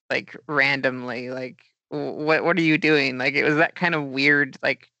space, like randomly. Like, what are you doing? Like, it was that kind of weird,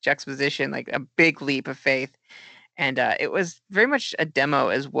 like juxtaposition, like a big leap of faith. And it was very much a demo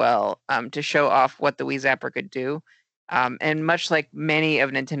as well, to show off what the Wii Zapper could do. And much like many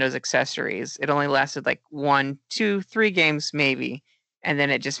of Nintendo's accessories, it only lasted like 1, 2, 3 games maybe, and then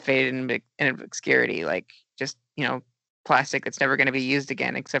it just faded in obscurity, like just plastic that's never going to be used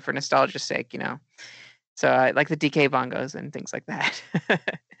again, except for nostalgia's sake, So like the DK bongos and things like that.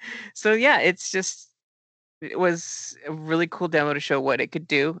 So yeah, it was a really cool demo to show what it could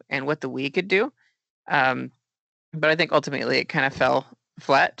do and what the Wii could do. But I think ultimately it kind of fell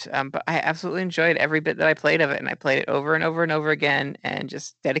flat. But I absolutely enjoyed every bit that I played of it, and I played it over and over and over again, and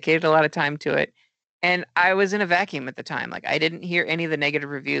just dedicated a lot of time to it. And I was in a vacuum at the time; like I didn't hear any of the negative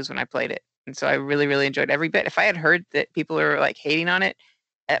reviews when I played it, and so I really, really enjoyed every bit. If I had heard that people were like hating on it,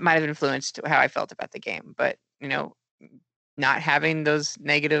 it might have influenced how I felt about the game. But not having those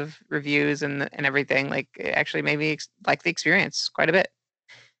negative reviews and everything, like it actually made me like the experience quite a bit.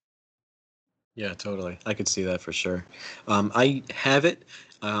 Yeah, totally. I could see that for sure. I have it.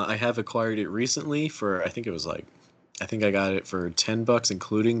 I have acquired it recently for, I think I got it for $10,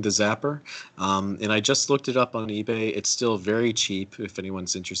 including the Zapper. And I just looked it up on eBay. It's still very cheap if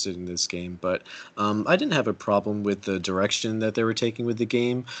anyone's interested in this game. But I didn't have a problem with the direction that they were taking with the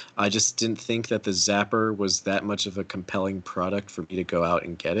game. I just didn't think that the Zapper was that much of a compelling product for me to go out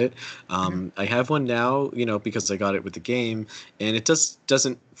and get it. I have one now, because I got it with the game, and it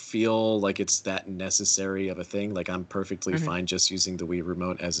doesn't feel like it's that necessary of a thing. Like I'm perfectly fine just using the Wii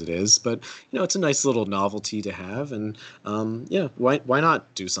remote as it is. But it's a nice little novelty to have, and why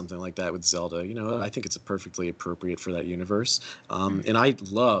not do something like that with Zelda? I think it's perfectly appropriate for that universe. And I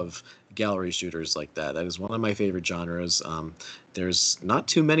love gallery shooters like that. That is one of my favorite genres. There's not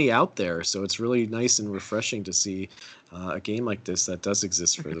too many out there, so it's really nice and refreshing to see a game like this that does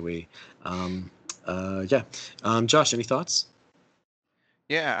exist for the Wii. Josh, any thoughts?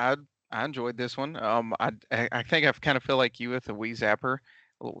 Yeah, I enjoyed this one. I think I kind of feel like you with the Wii Zapper,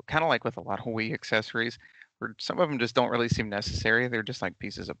 kind of like with a lot of Wii accessories, where some of them just don't really seem necessary. They're just like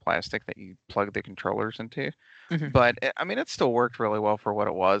pieces of plastic that you plug the controllers into. But I mean, it still worked really well for what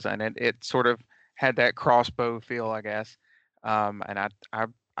it was, and it sort of had that crossbow feel, I guess. And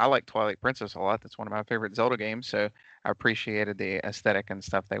I like Twilight Princess a lot. That's one of my favorite Zelda games, so I appreciated the aesthetic and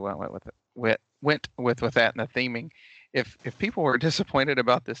stuff they went with that and the theming. If people were disappointed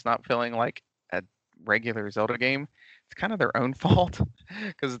about this not feeling like a regular Zelda game, it's kind of their own fault,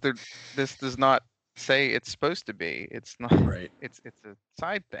 because this does not say it's supposed to be. It's not. Right. It's a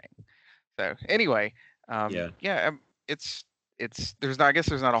side thing. So anyway, it's there's not, I guess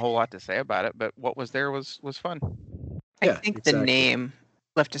there's not a whole lot to say about it, but what was there was fun. I think the name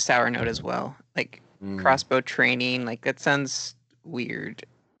left a sour note as well. Like crossbow training, like that sounds weird.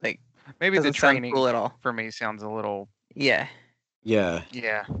 Like maybe the training cool at all. For me sounds a little. Yeah.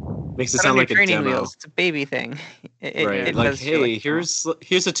 Makes it sound like a demo. Wheels. It's a baby thing. Right. It like, hey, here's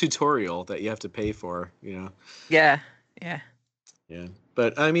a tutorial that you have to pay for. Yeah.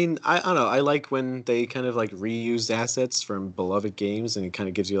 But I mean, I don't know. I like when they kind of like reuse assets from beloved games, and it kind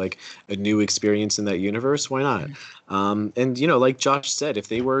of gives you like a new experience in that universe. Why not? And like Josh said, if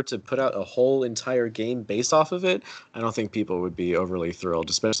they were to put out a whole entire game based off of it, I don't think people would be overly thrilled,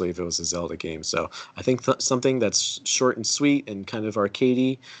 especially if it was a Zelda game. So I think something that's short and sweet and kind of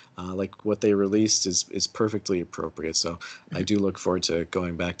arcadey, like what they released, is perfectly appropriate. So I do look forward to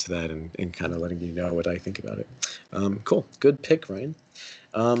going back to that and kind of letting you know what I think about it. Cool. Good pick, Ryan.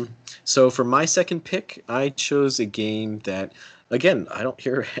 So for my second pick, I chose a game that, again, I don't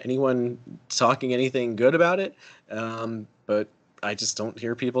hear anyone talking anything good about it, but I just don't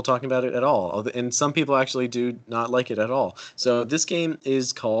hear people talking about it at all. And some people actually do not like it at all. So this game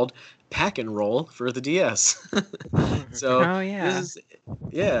is called Pack and Roll for the DS. So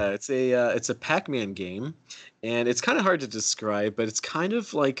it's a Pac-Man game, and it's kind of hard to describe, but it's kind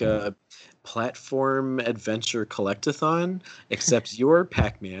of like a platform adventure collectathon, except you're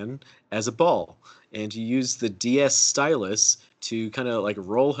Pac-Man as a ball, and you use the DS stylus to kind of like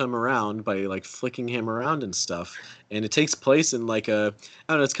roll him around by like flicking him around and stuff. And it takes place in like I don't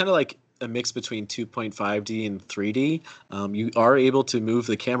know, it's kind of like a mix between 2.5D and 3D. You are able to move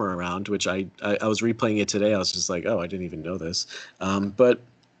the camera around, which I was replaying it today. I was just like, oh, I didn't even know this. But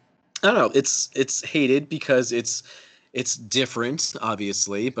I don't know, it's hated because it's different,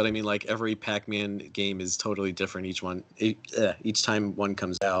 obviously, but I mean, like every Pac-Man game is totally different each time one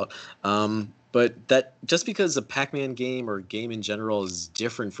comes out. But that just because a Pac-Man game or game in general is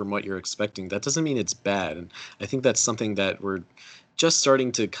different from what you're expecting, that doesn't mean it's bad. And I think that's something that we're just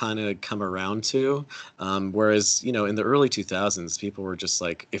starting to kind of come around to. Whereas, in the early 2000s, people were just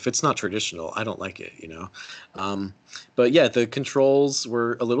like, if it's not traditional, I don't like it, But yeah, the controls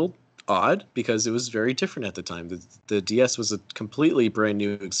were a little odd because it was very different at the time. The DS was a completely brand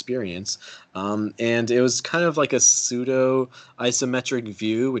new experience, and it was kind of like a pseudo isometric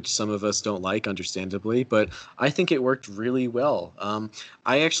view, which some of us don't like, understandably. But I think it worked really well.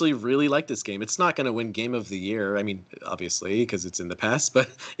 I actually really like this game. It's not going to win Game of the Year. I mean, obviously, because it's in the past, but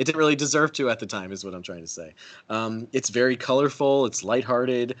it didn't really deserve to at the time, is what I'm trying to say. It's very colorful. It's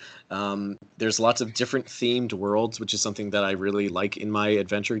lighthearted. There's lots of different themed worlds, which is something that I really like in my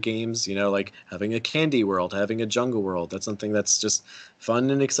adventure games. You know, like having a candy world, having a jungle world. That's something that's just fun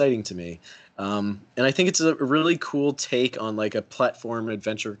and exciting to me. And I think it's a really cool take on like a platform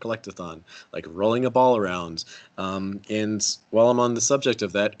adventure collectathon, like rolling a ball around. And while I'm on the subject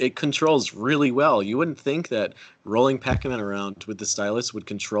of that, it controls really well. You wouldn't think that rolling Pac-Man around with the stylus would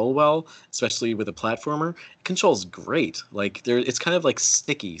control well, especially with a platformer. It controls great. Like it's kind of like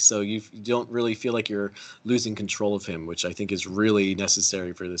sticky, so you don't really feel like you're losing control of him, which I think is really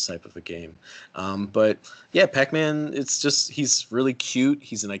necessary for this type of a game. But yeah, Pac-Man, he's really cute.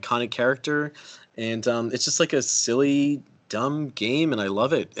 He's an iconic character, and it's just like a silly, dumb game, and I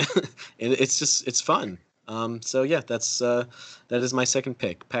love it. And it's fun. So yeah, that is my second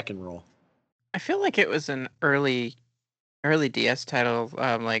pick, Pack and Roll. I feel like it was an early DS title.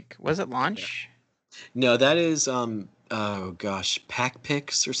 Like, was it launch? No, that is oh gosh, Pac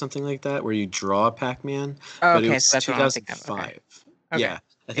Pix or something like that, where you draw Pac-Man. Oh, But it okay, was so that's what I'm thinking of. 2005. Okay. Yeah,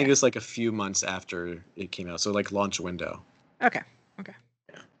 I think it was like a few months after it came out, so like launch window. Okay.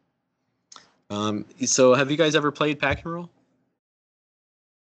 So have you guys ever played Pack and Roll?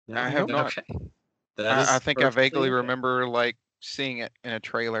 No? I have not. Okay. That is I think I vaguely perfectly okay. remember like seeing it in a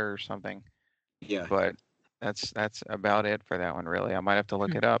trailer or something, Yeah. but that's about it for that one, really. I might have to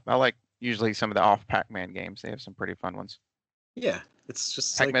look it up. I like usually some of the off Pac-Man games. They have some pretty fun ones. Yeah. It's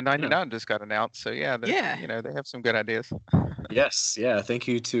just Pac-Man like, 99 just got announced, so yeah, they have some good ideas. Yes, yeah. Thank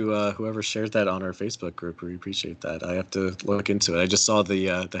you to whoever shared that on our Facebook group. We appreciate that. I have to look into it. I just saw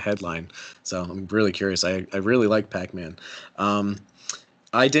the headline, so I'm really curious. I really like Pac-Man.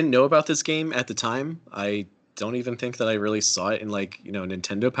 I didn't know about this game at the time. I don't even think that I really saw it in like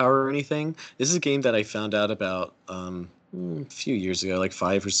Nintendo Power or anything. This is a game that I found out about a few years ago, like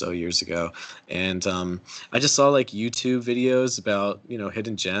 5 or so years ago, and I just saw like YouTube videos about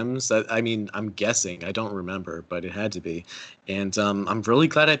hidden gems. I'm guessing, I don't remember, but it had to be, and I'm really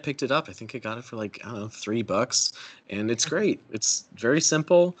glad I picked it up. I think I got it for like, I don't know, $3, and it's great. It's very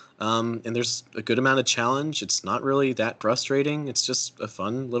simple, and there's a good amount of challenge. It's not really that frustrating. It's just a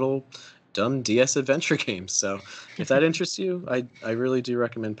fun little dumb DS adventure game. So if that interests you, I really do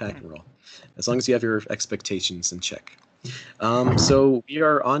recommend Pack and Roll, as long as you have your expectations in check. So we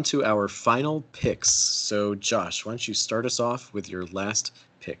are on to our final picks. So Josh, why don't you start us off with your last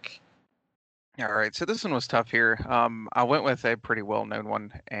pick? All right, so this one was tough here. I went with a pretty well-known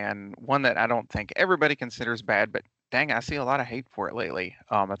one, and one that I don't think everybody considers bad, but dang, I see a lot of hate for it lately.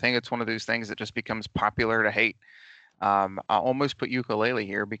 I think it's one of those things that just becomes popular to hate. I almost put Yooka-Laylee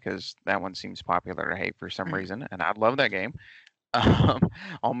here because that one seems popular to hate for some reason, and I love that game.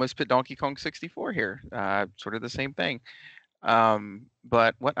 Almost put Donkey Kong 64 here, sort of the same thing.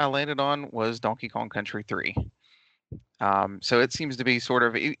 But what I landed on was Donkey Kong Country 3. So it seems to be sort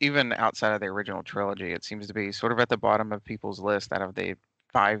of, even outside of the original trilogy, it seems to be sort of at the bottom of people's list out of the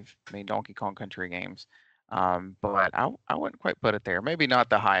 5 main Donkey Kong Country games. But I wouldn't quite put it there. Maybe not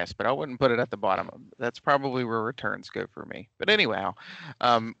the highest, but I wouldn't put it at the bottom. That's probably where returns go for me. But anyhow,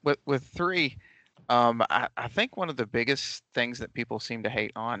 with 3, I think one of the biggest things that people seem to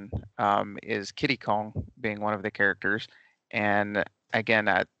hate on is Kiddy Kong being one of the characters. And again,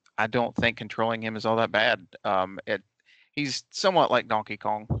 I don't think controlling him is all that bad. He's somewhat like Donkey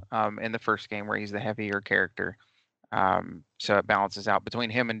Kong in the first game, where he's the heavier character. So it balances out. Between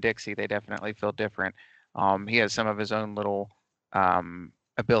him and Dixie, they definitely feel different. He has some of his own little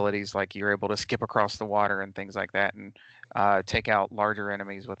abilities, like you're able to skip across the water and things like that, and take out larger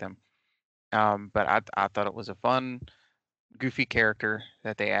enemies with him. But I thought it was a fun, goofy character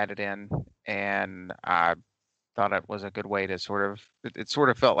that they added in, and I thought it was a good way to it sort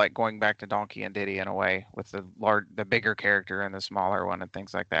of felt like going back to Donkey and Diddy in a way, with the bigger character and the smaller one and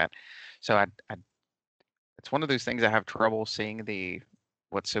things like that. So it's one of those things I have trouble seeing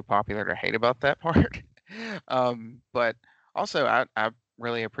what's so popular to hate about that part. But also I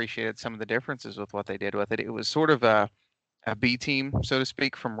really appreciated some of the differences with what they did with it. It was sort of a B team, so to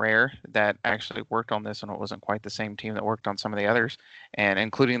speak, from Rare that actually worked on this, and it wasn't quite the same team that worked on some of the others. And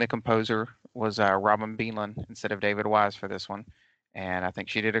including the composer was Robin Beanland instead of David Wise for this one. And I think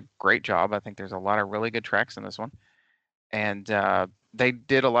she did a great job. I think there's a lot of really good tracks in this one. And they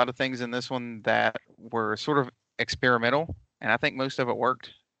did a lot of things in this one that were sort of experimental, and I think most of it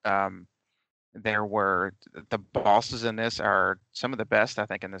worked. There were the bosses in this are some of the best I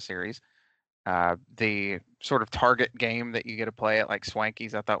think in the series. The sort of target game that you get to play at like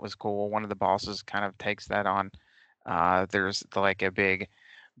Swanky's I thought was cool. One of the bosses kind of takes that on. There's like a big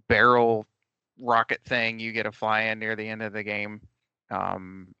barrel rocket thing you get to fly in near the end of the game.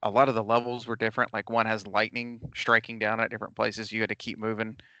 A lot of the levels were different. Like one has lightning striking down at different places. You had to keep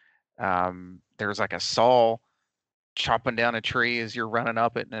moving. There's like a saw chopping down a tree as you're running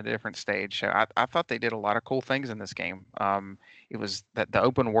up it in a different stage. So I thought they did a lot of cool things in this game. It was that the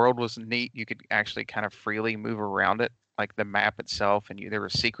open world was neat. You could actually kind of freely move around it, like the map itself, and there were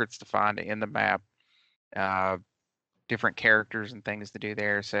secrets to find in the map, different characters and things to do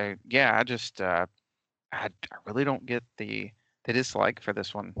there. So yeah, I really don't get the dislike for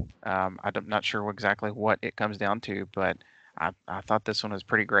this one. I'm not sure exactly what it comes down to, but I thought this one was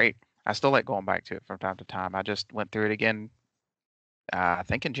pretty great. I still like going back to it from time to time. I just went through it again, I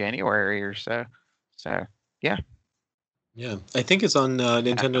think in January or so. So yeah, Yeah, I think it's on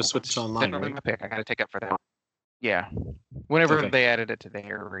Nintendo it's Switch Online, definitely right? my pick. I got to take up for that. Yeah, whenever Okay. they added it to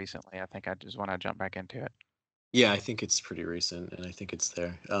there recently, I think I just want to jump back into it. Yeah, I think it's pretty recent, and I think it's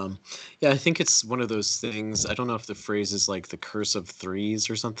there. Yeah, I think it's one of those things. I don't know if the phrase is like the curse of threes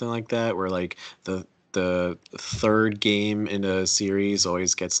or something like that, where like the third game in a series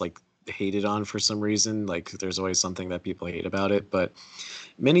always gets like hated on for some reason. Like there's always something that people hate about it, but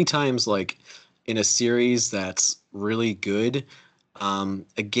many times, like in a series that's really good,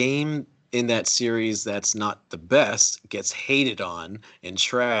 a game in that series that's not the best gets hated on and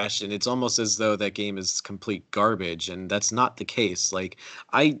trashed, and it's almost as though that game is complete garbage, and that's not the case. Like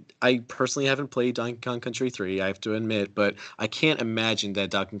I personally haven't played Donkey Kong Country 3, I have to admit, but I can't imagine that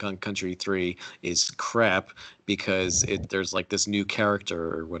Donkey Kong Country 3 is crap because there's like this new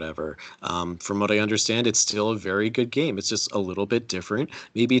character or whatever. From what I understand, it's still a very good game. It's just a little bit different.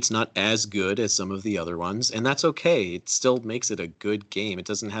 Maybe it's not as good as some of the other ones, and that's okay. It still makes it a good game. It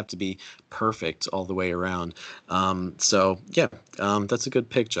doesn't have to be perfect all the way around. So yeah, that's a good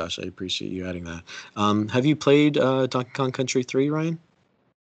pick, Josh. I appreciate you adding that. Have you played Donkey Kong Country 3, Ryan?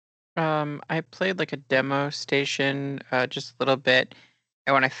 I played like a demo station, just a little bit,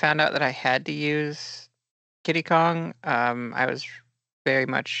 and when I found out that I had to use Kiddy Kong, I was very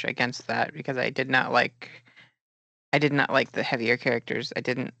much against that because I did not like the heavier characters.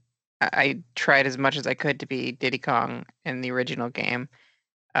 I tried as much as I could to be Diddy Kong in the original game,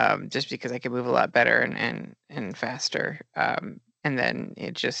 just because I could move a lot better and faster. And then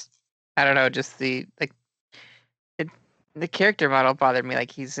it just, I don't know, just it, the character model bothered me. Like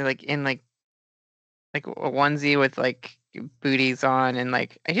he's like in like a onesie with like booties on, and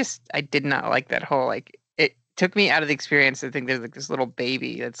like I did not like that whole like. It took me out of the experience. I think there's like this little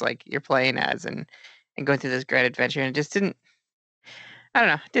baby that's like you're playing as and going through this great adventure, and it just didn't. I don't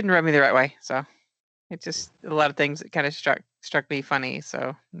know. It didn't rub me the right way. So it just a lot of things that kind of struck me funny.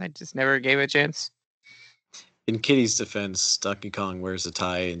 So I just never gave it a chance. In Kitty's defense, Donkey Kong wears a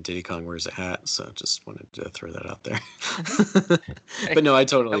tie and Diddy Kong wears a hat, so just wanted to throw that out there. But no, I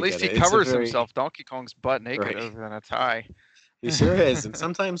totally At least get he it. It's a covers very- himself. Donkey Kong's butt naked Right. other than a tie. He sure is, and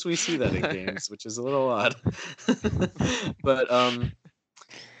sometimes we see that in games, which is a little odd. But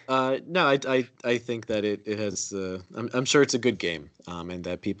no, I think that it has. I'm sure it's a good game, and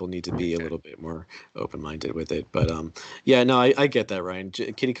that people need to be a little bit more open-minded with it. But yeah, no, I get that, Ryan.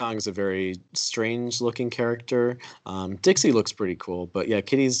 Kitty Kong is a very strange-looking character. Dixie looks pretty cool, but yeah,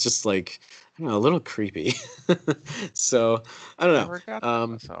 Kitty's just like I don't know, a little creepy. So I don't Never got that know.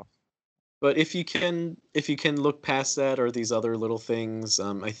 myself. But if you can look past that or these other little things,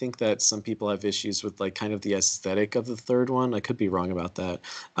 I think that some people have issues with like kind of the aesthetic of the third one. I could be wrong about that.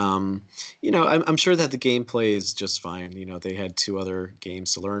 I'm sure that the gameplay is just fine. They had two other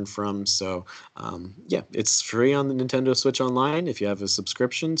games to learn from, so yeah, it's free on the Nintendo Switch Online if you have a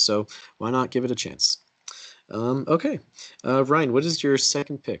subscription. So why not give it a chance? Okay, Ryan, what is your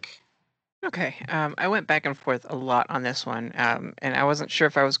second pick? Okay, I went back and forth a lot on this one, and I wasn't sure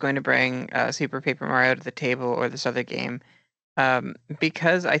if I was going to bring Super Paper Mario to the table or this other game,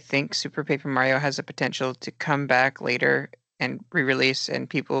 because I think Super Paper Mario has the potential to come back later and re-release, and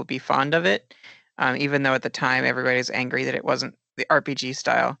people will be fond of it, even though at the time everybody's angry that it wasn't the RPG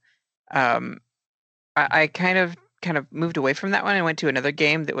style. Um, I kind of moved away from that one and went to another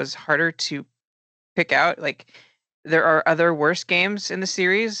game that was harder to pick out. Like there are other worse games in the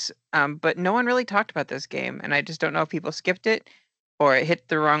series, but no one really talked about this game, and I just don't know if people skipped it or it hit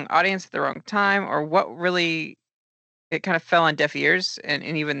the wrong audience at the wrong time or what really it kind of fell on deaf ears. And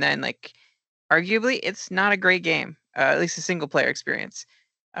even then, like arguably, it's not a great game, at least a single player experience.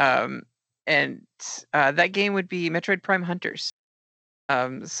 Um, and that game would be Metroid Prime Hunters.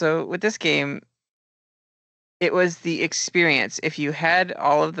 So with this game, it was the experience. If you had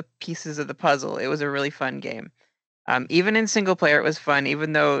all of the pieces of the puzzle, it was a really fun game. Even in single player, it was fun,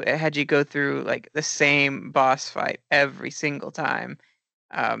 even though it had you go through like the same boss fight every single time.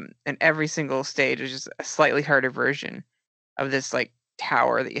 And every single stage was just a slightly harder version of this like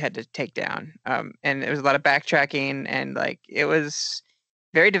tower that you had to take down. And there was a lot of backtracking, and like it was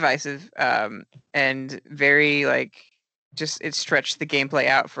very divisive, and very like just it stretched the gameplay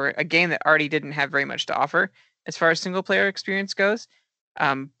out for a game that already didn't have very much to offer as far as single player experience goes.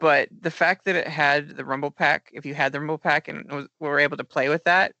 But the fact that it had the Rumble Pack, if you had the Rumble Pack and were able to play with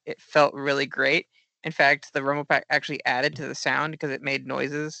that, it felt really great. In fact, the Rumble Pack actually added to the sound because it made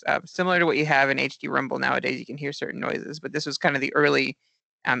noises similar to what you have in HD Rumble nowadays. You can hear certain noises, but this was kind of the early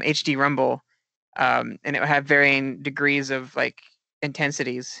HD Rumble, and it would have varying degrees of like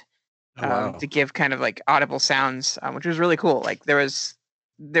intensities Oh, wow. to give kind of like audible sounds, which was really cool. Like there was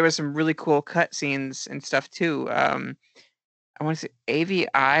some really cool cut scenes and stuff too. I want to say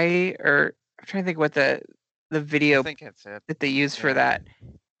AVI, or I'm trying to think what the I video think that's it. that they used for Yeah.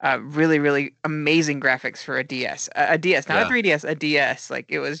 that. Really, really amazing graphics for a DS. A DS, not Yeah. a 3DS, a DS. Like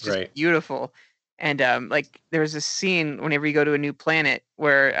it was just Right. beautiful. And like there was a scene whenever you go to a new planet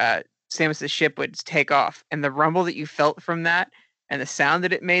where Samus's ship would take off, and the rumble that you felt from that, and the sound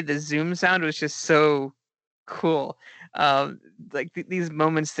that it made, the zoom sound was just so cool. Like these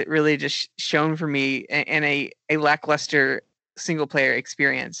moments that really just shone for me in a lackluster single player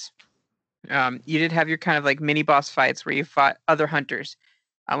experience. You did have your kind of like mini boss fights where you fought other hunters,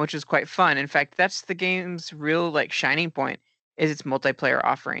 which was quite fun. In fact, that's the game's real like shining point is its multiplayer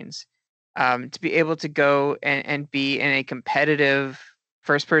offerings. To be able to go and be in a competitive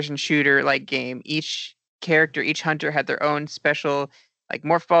first person shooter like game, each character, each hunter had their own special like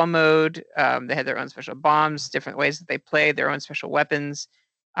morph ball mode. They had their own special bombs, different ways that they played, their own special weapons.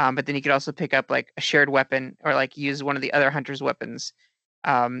 But then you could also pick up like a shared weapon or like use one of the other hunters' weapons.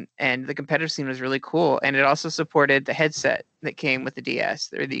 And the competitive scene was really cool, and it also supported the headset that came with the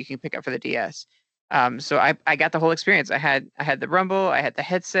DS, or that you can pick up for the DS. So I got the whole experience. I had the Rumble, I had the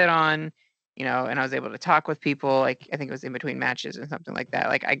headset on, and I was able to talk with people. Like I think it was in between matches or something like that.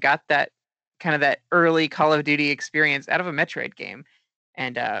 Like I got that kind of that early Call of Duty experience out of a Metroid game,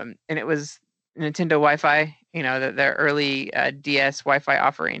 and it was Nintendo Wi-Fi. Their early DS Wi-Fi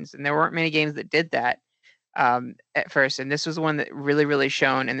offerings, and there weren't many games that did that at first, and this was one that really, really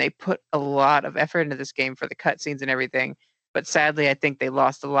shone. And they put a lot of effort into this game for the cutscenes and everything. But sadly, I think they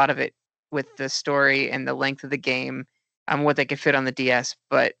lost a lot of it with the story and the length of the game, what they could fit on the DS.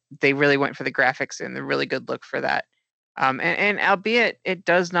 But they really went for the graphics and the really good look for that. And albeit it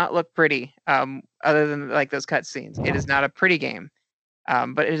does not look pretty, other than like those cutscenes, it is not a pretty game.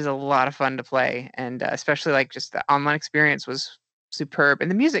 But it is a lot of fun to play, and especially like just the online experience was superb,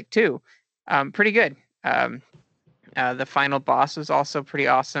 and the music too, pretty good. The final boss was also pretty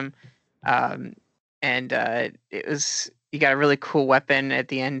awesome. And it was you got a really cool weapon at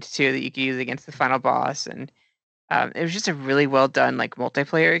the end too that you could use against the final boss, and it was just a really well done like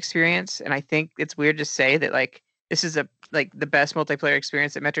multiplayer experience. And I think it's weird to say that like this is the best multiplayer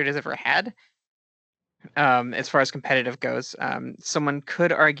experience that Metroid has ever had. As far as competitive goes, someone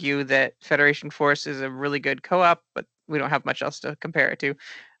could argue that Federation Force is a really good co-op, but we don't have much else to compare it to.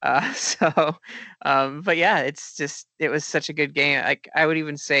 But yeah, it was such a good game. Like I would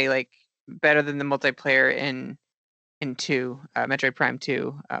even say like better than the multiplayer in Metroid Prime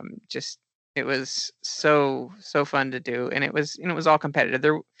 2. Just it was so fun to do, and it was all competitive.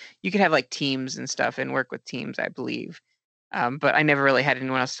 There you could have like teams and stuff and work with teams, I believe. But I never really had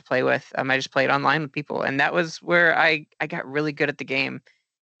anyone else to play with. I just played online with people, and that was where I got really good at the game,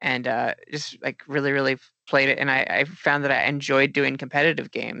 and just like really, really played it. And I found that I enjoyed doing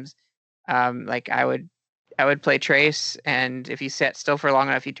competitive games. Like I would play Trace, and if you sat still for long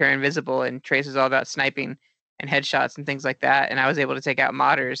enough, you turn invisible. And Trace is all about sniping and headshots and things like that. And I was able to take out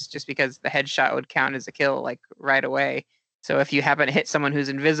modders just because the headshot would count as a kill like right away. So if you happen to hit someone who's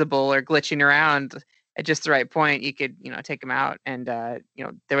invisible or glitching around at just the right point, you could take them out. And there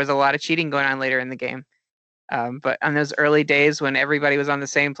was a lot of cheating going on later in the game. But on those early days when everybody was on the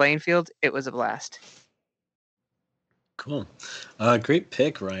same playing field, it was a blast. Cool. Great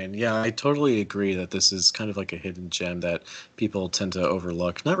pick, Ryan. Yeah, I totally agree that this is kind of like a hidden gem that people tend to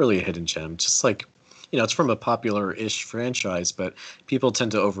overlook. Not really a hidden gem, just like, it's from a popular-ish franchise, but people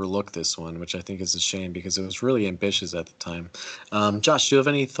tend to overlook this one, which I think is a shame because it was really ambitious at the time. Josh, do you have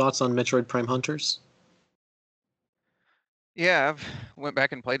any thoughts on Metroid Prime Hunters? Yeah, I've went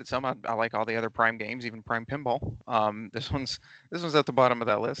back and played it some. I like all the other Prime games, even Prime Pinball. This one's at the bottom of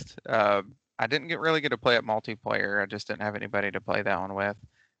that list. I didn't really get to play it multiplayer. I just didn't have anybody to play that one with.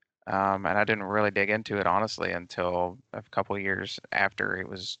 And I didn't really dig into it honestly until a couple years after it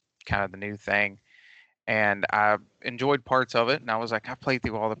was kind of the new thing. And I enjoyed parts of it, and I was like, I played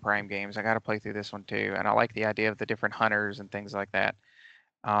through all the Prime games. I got to play through this one too. And I like the idea of the different hunters and things like that.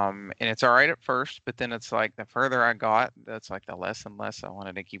 And it's all right at first, but then it's like the further I got, that's like the less and less I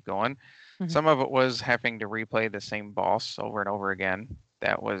wanted to keep going. Mhm. Some of it was having to replay the same boss over and over again.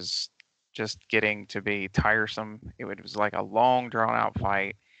 That was just getting to be tiresome. It was like a long, drawn out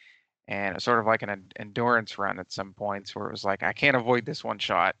fight, and it's sort of like an endurance run at some points where it was like, I can't avoid this one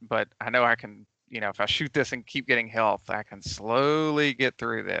shot, but I know I can, if I shoot this and keep getting health, I can slowly get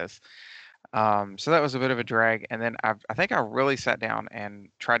through this. So that was a bit of a drag. And then I think I really sat down and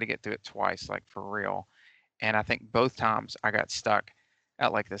tried to get through it twice, like for real. And I think both times I got stuck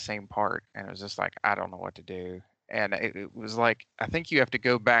at like the same part, and it was just like, I don't know what to do. And it was like, I think you have to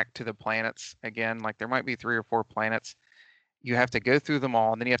go back to the planets again. Like there might be 3 or 4 planets. You have to go through them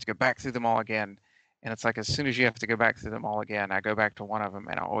all, and then you have to go back through them all again. And it's like, as soon as you have to go back through them all again, I go back to one of them,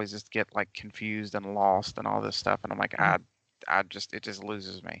 and I always just get like confused and lost and all this stuff. And I'm like, it just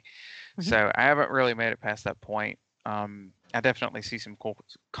loses me. Mhm. So I haven't really made it past that point. I definitely see some cool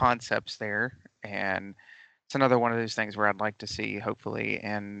concepts there, and it's another one of those things where I'd like to see, hopefully,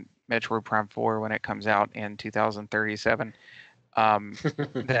 in Metroid Prime 4 when it comes out in 2037.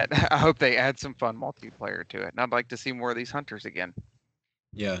 That I hope they add some fun multiplayer to it, and I'd like to see more of these hunters again.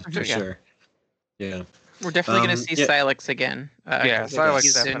 Yeah, For for sure. sure. Yeah. We're definitely going to see Yeah. Silex again. Yeah, 'cause Silex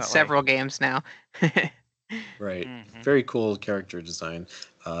he's in definitely. several games now. Right. Mhm. Very cool character design.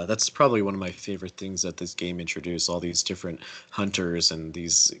 That's probably one of my favorite things that this game introduced, all these different hunters and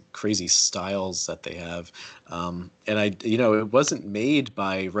these crazy styles that they have. And it wasn't made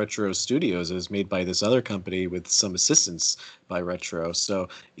by Retro Studios. It was made by this other company with some assistance by Retro. So,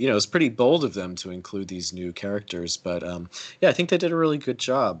 it's pretty bold of them to include these new characters. But yeah, I think they did a really good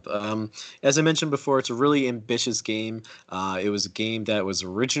job. As I mentioned before, it's a really ambitious game. It was a game that was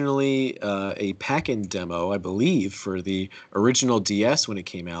originally a pack-in demo, I believe, for the original DS when it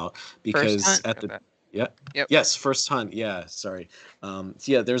came out. Because Hunt. at the Got that. yeah. Yep. Yes, First Hunt. Yeah, sorry.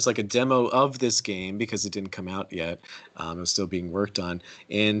 Yeah, there's like a demo of this game because it didn't come out yet. It was still being worked on.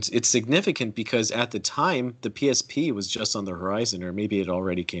 And it's significant because at the time, the PSP was just on the horizon, or maybe it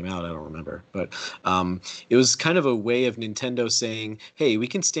already came out. I don't remember. But it was kind of a way of Nintendo saying, hey, we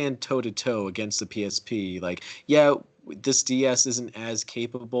can stand toe to toe against the PSP. Like, yeah, this DS isn't as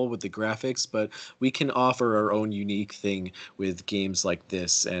capable with the graphics, but we can offer our own unique thing with games like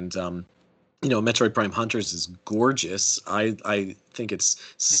this. And Metroid Prime Hunters is gorgeous. I think it's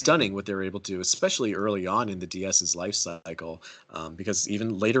stunning what they're able to do, especially early on in the DS's life cycle, because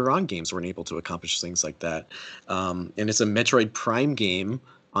even later on games weren't able to accomplish things like that. And it's a Metroid Prime game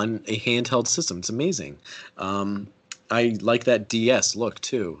on a handheld system. It's amazing. I like that DS look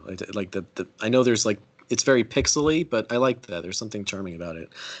too. Like the I know there's like it's very pixely, but I like that. There's something charming about it.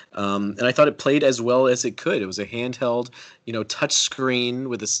 And I thought it played as well as it could. It was a handheld, touch screen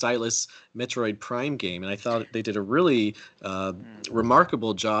with a stylus Metroid Prime game, and I thought they did a really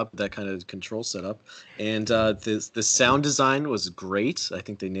remarkable job with that kind of control setup. And the sound design was great. I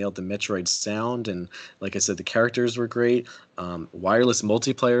think they nailed the Metroid sound, and like I said, the characters were great. Wireless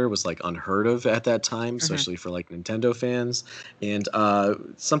multiplayer was like unheard of at that time, especially for like Nintendo fans. And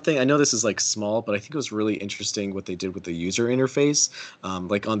something I know this is like small, but I think it was really interesting what they did with the user interface.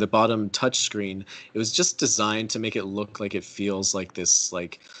 Like on the bottom touch screen, it was just designed to make it look like it feels like this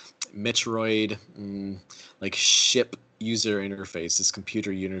like Metroid like ship user interface, this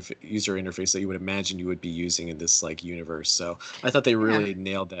computer user interface that you would imagine you would be using in this like universe. So I thought they really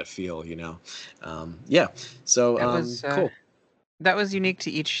nailed that feel. Yeah. So That was cool. That was unique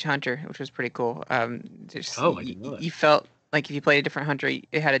to each hunter, which was pretty cool. I didn't know that. You felt like if you played a different hunter,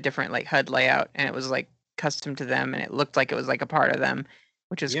 it had a different like HUD layout, and it was like custom to them, and it looked like it was like a part of them,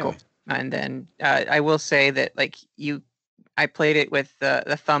 which is cool. And then I will say that like I played it with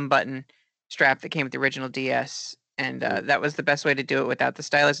the thumb button strap that came with the original DS, and that was the best way to do it without the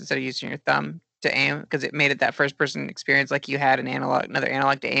stylus instead of using your thumb to aim, because it made it that first person experience like you had another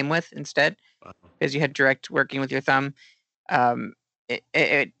analog to aim with instead, because you had direct working with your thumb.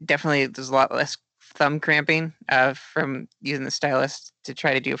 It definitely there's a lot less thumb cramping from using the stylus to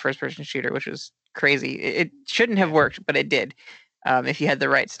try to do a first-person shooter, which was crazy. It shouldn't have worked, but it did if you had the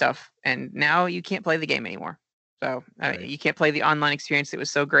right stuff. And now you can't play the game anymore. So you can't play the online experience. It was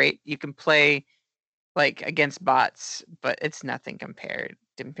so great. You can play like against bots, but it's nothing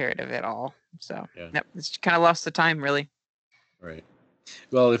comparative at all. So it's kind of lost the time, really. Right.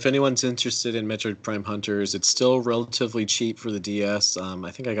 Well, if anyone's interested in Metroid Prime Hunters, it's still relatively cheap for the DS.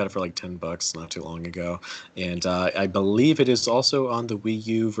 I think I got it for like $10 not too long ago, and I believe it is also on the Wii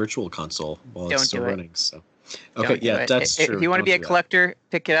U Virtual Console while it's Don't still do it. running. So, okay, Don't do yeah, it. that's If true. you want to Don't be a do that. collector,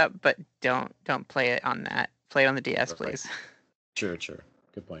 pick it up, but don't play it on that. Play it on the DS, Right. please. Sure, sure.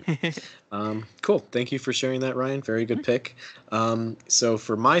 Good point. Cool. Thank you for sharing that, Ryan. Very good pick. So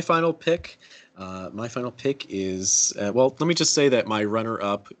for my final pick is well. Let me just say that my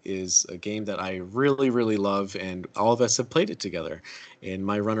runner-up is a game that I really, really love, and all of us have played it together. And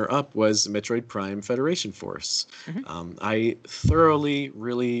my runner-up was Metroid Prime Federation Force. Mhm. I thoroughly,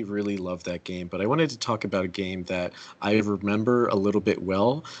 really, really love that game. But I wanted to talk about a game that I remember a little bit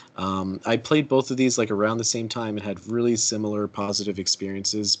well. I played both of these like around the same time and had really similar positive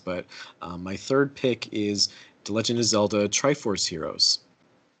experiences. But my third pick is The Legend of Zelda Triforce Heroes.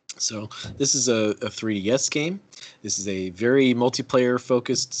 So this is a 3DS game. This is a very multiplayer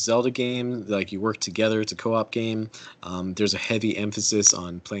focused Zelda game. Like you work together. It's a co-op game. There's a heavy emphasis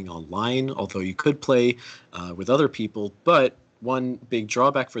on playing online, although you could play with other people. But one big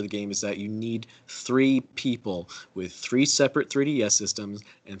drawback for the game is that you need 3 people with 3 separate 3DS systems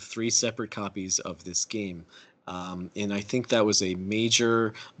and 3 separate copies of this game. And I think that was a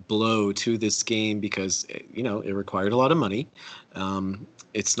major blow to this game because it required a lot of money.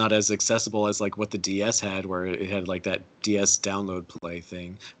 It's not as accessible as like what the DS had, where it had like that DS download play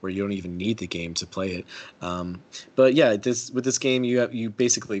thing, where you don't even need the game to play it. But yeah, with this game, you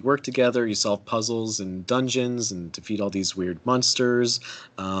basically work together, you solve puzzles and dungeons, and defeat all these weird monsters.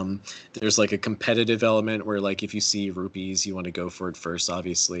 There's like a competitive element where like if you see rupees, you want to go for it first,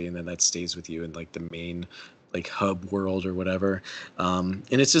 obviously, and then that stays with you in like the main like hub world or whatever. And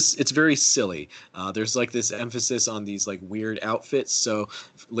it's very silly. There's like this emphasis on these like weird outfits. So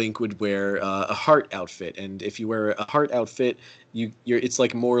Link would wear a heart outfit, and if you wear a heart outfit, it's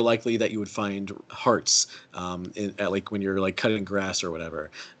like more likely that you would find hearts like when you're like cutting grass or whatever.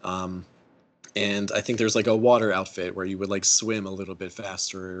 And I think there's like a water outfit where you would like swim a little bit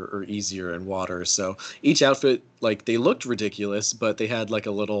faster or easier in water. So each outfit, like they looked ridiculous, but they had like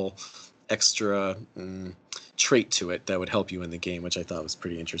a little extra trait to it that would help you in the game, which I thought was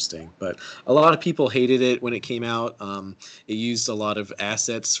pretty interesting. But a lot of people hated it when it came out. It used a lot of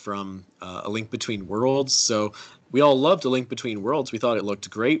assets from A Link Between Worlds. So we all loved A Link Between Worlds. We thought it looked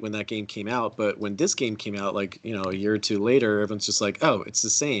great when that game came out. But when this game came out, like, a year or two later, everyone's just like, oh, it's the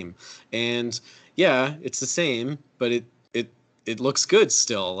same. And yeah, it's the same, but it looks good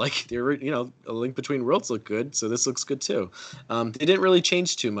still. Like A Link Between Worlds looked good, so this looks good too. They didn't really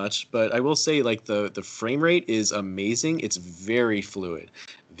change too much, but I will say like the frame rate is amazing. It's very fluid,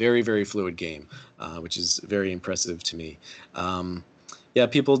 very very fluid game, which is very impressive to me. Yeah,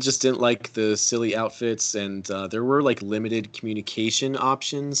 people just didn't like the silly outfits, and there were like limited communication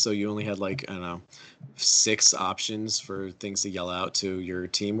options, so you only had like I don't know 6 options for things to yell out to your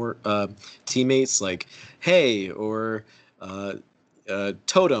teammates, like "Hey" or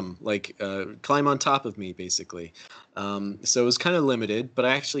 "Totem," like climb on top of me, basically. So it was kind of limited, but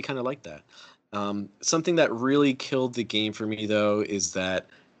I actually kind of like that. Something that really killed the game for me, though, is that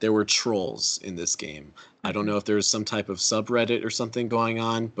there were trolls in this game. I don't know if there's some type of subreddit or something going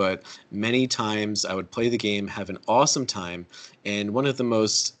on, but many times I would play the game, have an awesome time, and one of the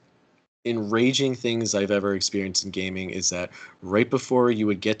most enraging things I've ever experienced in gaming is that right before you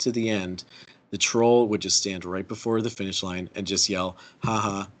would get to the end, the troll would just stand right before the finish line and just yell, ha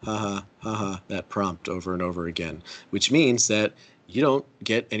ha, ha ha, ha ha, that prompt over and over again, which means that you don't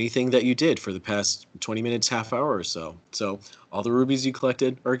get anything that you did for the past 20 minutes, half hour or so. So all the rubies you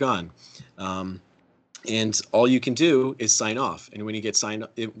collected are gone. And all you can do is sign off. And when you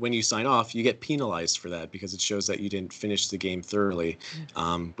sign off, you get penalized for that because it shows that you didn't finish the game thoroughly,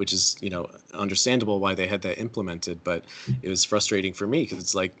 which is understandable why they had that implemented. But it was frustrating for me because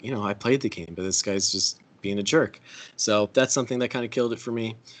it's like I played the game, but this guy's just being a jerk. So that's something that kind of killed it for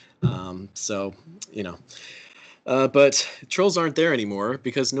me. So you know. But trolls aren't there anymore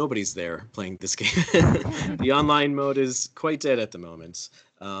because nobody's there playing this game. The online mode is quite dead at the moment.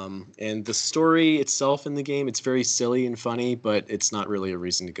 And the story itself in the game, it's very silly and funny, but it's not really a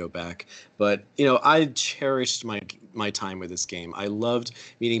reason to go back. But, I cherished my time with this game. I loved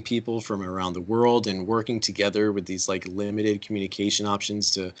meeting people from around the world and working together with these like limited communication options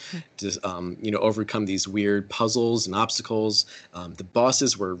to overcome these weird puzzles and obstacles. The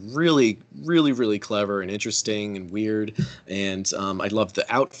bosses were really, really, really clever and interesting and weird. And I loved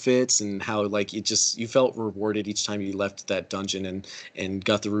the outfits and how like you felt rewarded each time you left that dungeon and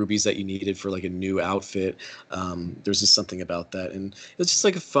got the rubies that you needed for like a new outfit. There's just something about that, and it's just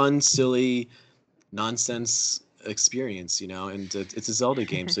like a fun, silly, nonsense experience, and it's a Zelda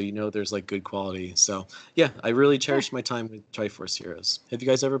game, so there's like good quality. So yeah, I really cherished my time with Triforce Heroes. Have you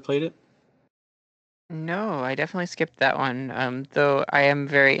guys ever played it? No, I definitely skipped that one. Though I am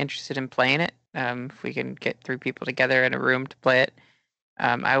very interested in playing it. If we can get 3 people together in a room to play it,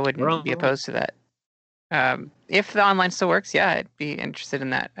 I wouldn't be opposed to that. If the online still works, yeah, I'd be interested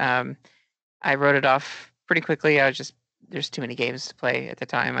in that. I wrote it off pretty quickly. There's too many games to play at the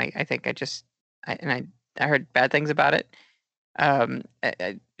time. I think I heard bad things about it. And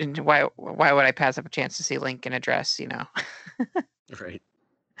why would I pass up a chance to see Link in a dress? Right.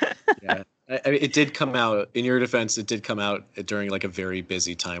 Yeah. I mean, it did come out, in your defense, it did come out during like a very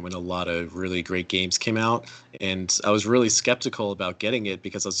busy time when a lot of really great games came out. And I was really skeptical about getting it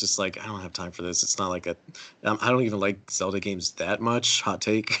because I was just like, I don't have time for this. It's not like I don't even like Zelda games that much. Hot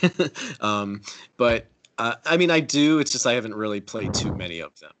take. But I mean, I do. It's just I haven't really played too many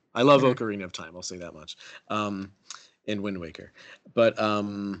of them. I love Ocarina of Time. I'll say that much. And Wind Waker. But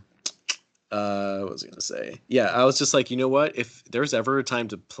what was I gonna say? Yeah, I was just like, you know what? If there's ever a time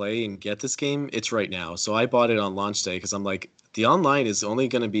to play and get this game, it's right now. So I bought it on launch day because I'm like, the online is only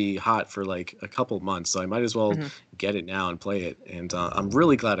going to be hot for like a couple months, so I might as well get it now and play it. And I'm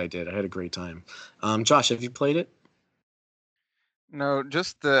really glad I did. I had a great time. Josh, have you played it? No,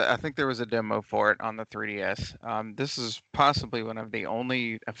 just I think there was a demo for it on the 3DS. This is possibly one of the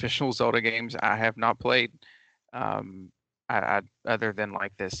only official Zelda games I have not played. I other than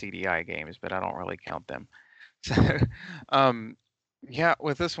like the CDI games, but I don't really count them. So, yeah,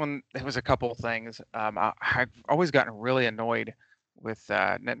 with this one, there was a couple things. I've always gotten really annoyed with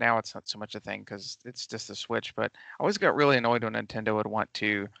now it's not so much a thing because it's just a Switch, but I always got really annoyed when Nintendo would want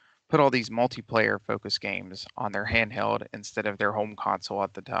to put all these multiplayer focused games on their handheld instead of their home console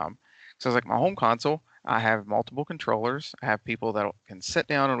at the time. So I was like, my home console, I have multiple controllers. I have people that can sit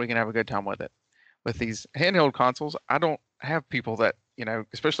down and we can have a good time with it. With these handheld consoles, I don't have people that,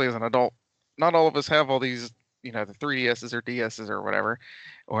 especially as an adult, not all of us have all these, the 3DSs or DSs or whatever,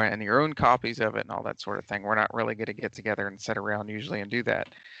 and your own copies of it and all that sort of thing. We're not really going to get together and sit around usually and do that.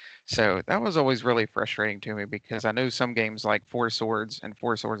 So that was always really frustrating to me because I know some games like Four Swords and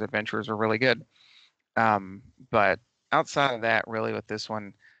Four Swords Adventures are really good. But outside of that, really with this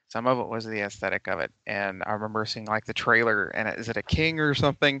one, some of it was the aesthetic of it. And I remember seeing like the trailer, and is it a king or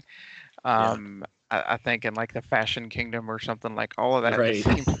something? I think in like the Fashion Kingdom or something, like all of that. Right.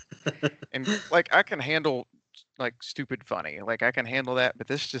 And like I can handle like stupid funny, like I can handle that, but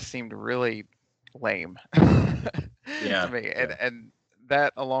this just seemed really lame Yeah. to me. And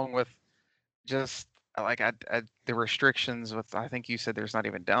that along with just like the restrictions with, I think you said there's not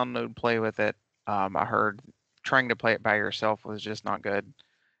even download play with it. I heard trying to play it by yourself was just not good.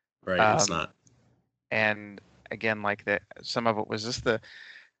 Right, it's not. And again, like that, some of it was just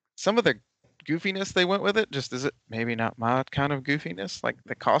some of the goofiness they went with it. Just is it maybe not my kind of goofiness, like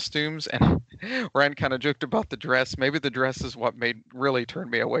the costumes. And Ryan kind of joked about the dress. Maybe the dress is what really turned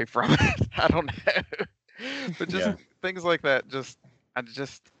me away from it. I don't know. But just things like that, I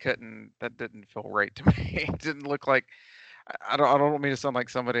just couldn't. That didn't feel right to me. It didn't look like. I don't mean to sound like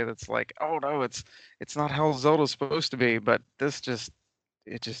somebody that's like, oh no, it's not how Zelda's supposed to be. But it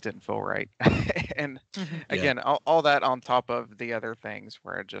just didn't feel right. And again, all that on top of the other things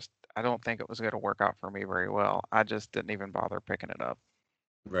where I don't think it was going to work out for me very well. I just didn't even bother picking it up.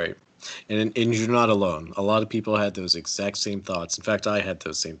 Right. And you're not alone. A lot of people had those exact same thoughts. In fact, I had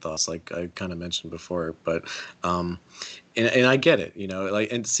those same thoughts, like I kind of mentioned before. But and I get it,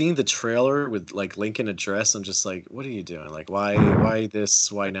 like, and seeing the trailer with like Link in a dress, I'm just like, what are you doing? Like, why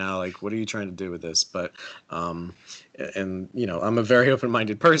this? Why now? Like, what are you trying to do with this? But and I'm a very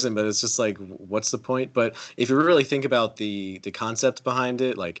open-minded person, but it's just like, what's the point? But if you really think about the concept behind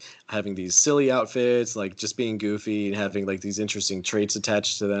it, like having these silly outfits, like just being goofy and having like these interesting traits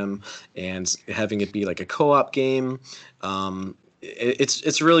attached to them, and having it be like a co-op game,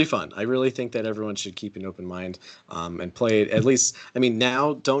 it's really fun. I really think that everyone should keep an open mind and play it. At least, I mean,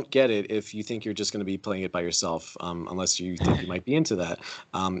 now don't get it if you think you're just going to be playing it by yourself, unless you think you might be into that.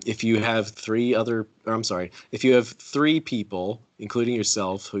 If you have if you have 3 people, including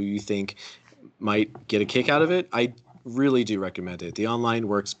yourself, who you think might get a kick out of it, I really do recommend it. The online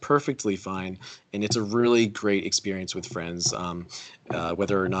works perfectly fine, and it's a really great experience with friends.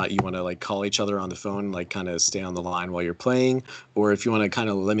 Whether or not you want to like call each other on the phone, like kind of stay on the line while you're playing, or if you want to kind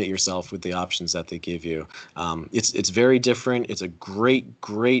of limit yourself with the options that they give you. It's very different. It's a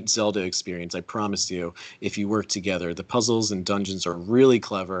great Zelda experience. I promise you, if you work together. The puzzles and dungeons are really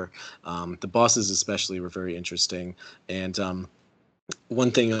clever. The bosses especially were very interesting, and one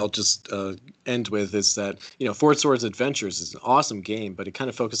thing I'll just end with is that, Four Swords Adventures is an awesome game, but it kind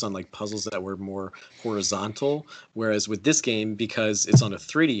of focused on like puzzles that were more horizontal. Whereas with this game, because it's on a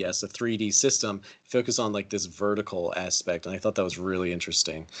 3DS, a 3D system, focus on like this vertical aspect, and I thought that was really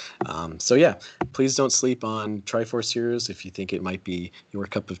interesting. So yeah, please don't sleep on Triforce Heroes if you think it might be your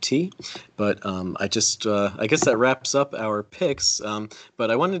cup of tea. But I guess that wraps up our picks.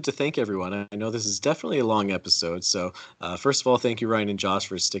 But I wanted to thank everyone. I know this is definitely a long episode, so first of all, thank you, Ryan and Josh,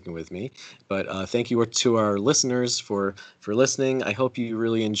 for sticking with me. But thank you to our listeners for listening. I hope you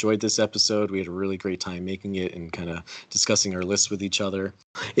really enjoyed this episode. We had a really great time making it and kind of discussing our lists with each other.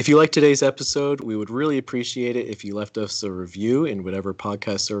 If you liked today's episode, we would really appreciate it if you left us a review in whatever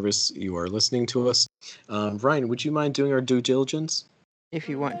podcast service you are listening to us. Ryan, would you mind doing our due diligence? If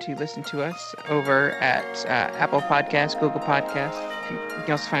you want to listen to us over at Apple Podcasts, Google Podcasts, you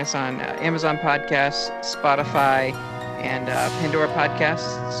can also find us on Amazon Podcasts, Spotify, and Pandora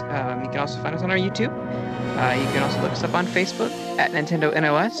Podcasts. You can also find us on our YouTube. You can also look us up on Facebook at Nintendo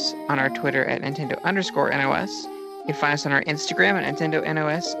NOS, on our Twitter at Nintendo_NOS. You can find us on our Instagram at Nintendo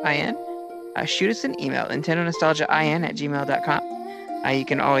NOSIN. Shoot us an email, NintendoNostalgiaIN@gmail.com. You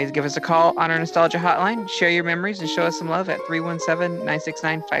can always give us a call on our Nostalgia Hotline, share your memories, and show us some love at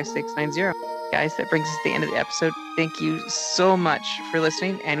 317-969-5690. Guys, that brings us to the end of the episode. Thank you so much for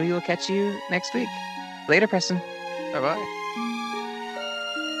listening, and we will catch you next week. Later, Preston. Bye-bye.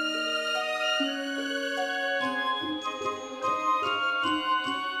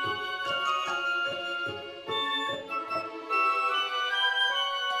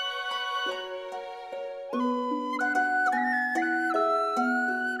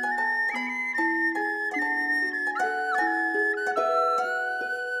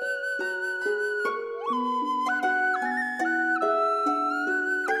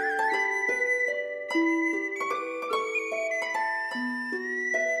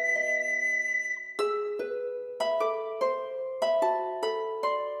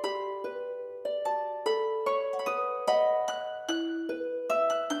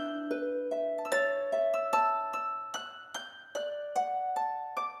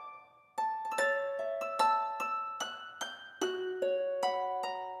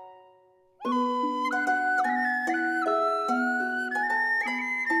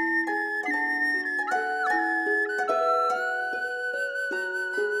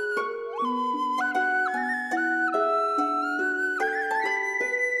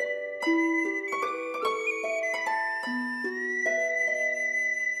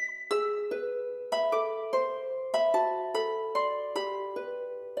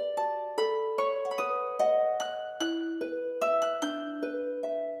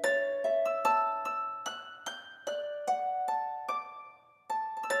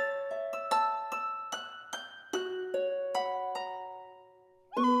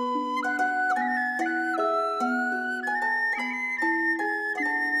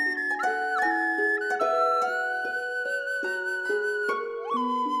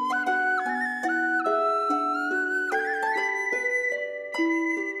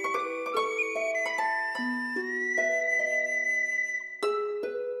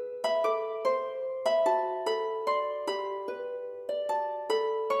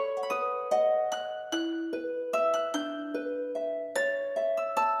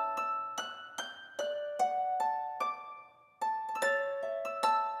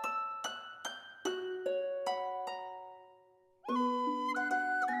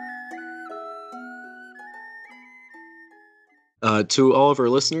 To all of our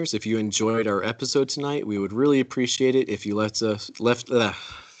listeners, if you enjoyed our episode tonight, we would really appreciate it if you left. You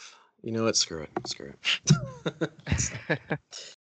know what? Screw it.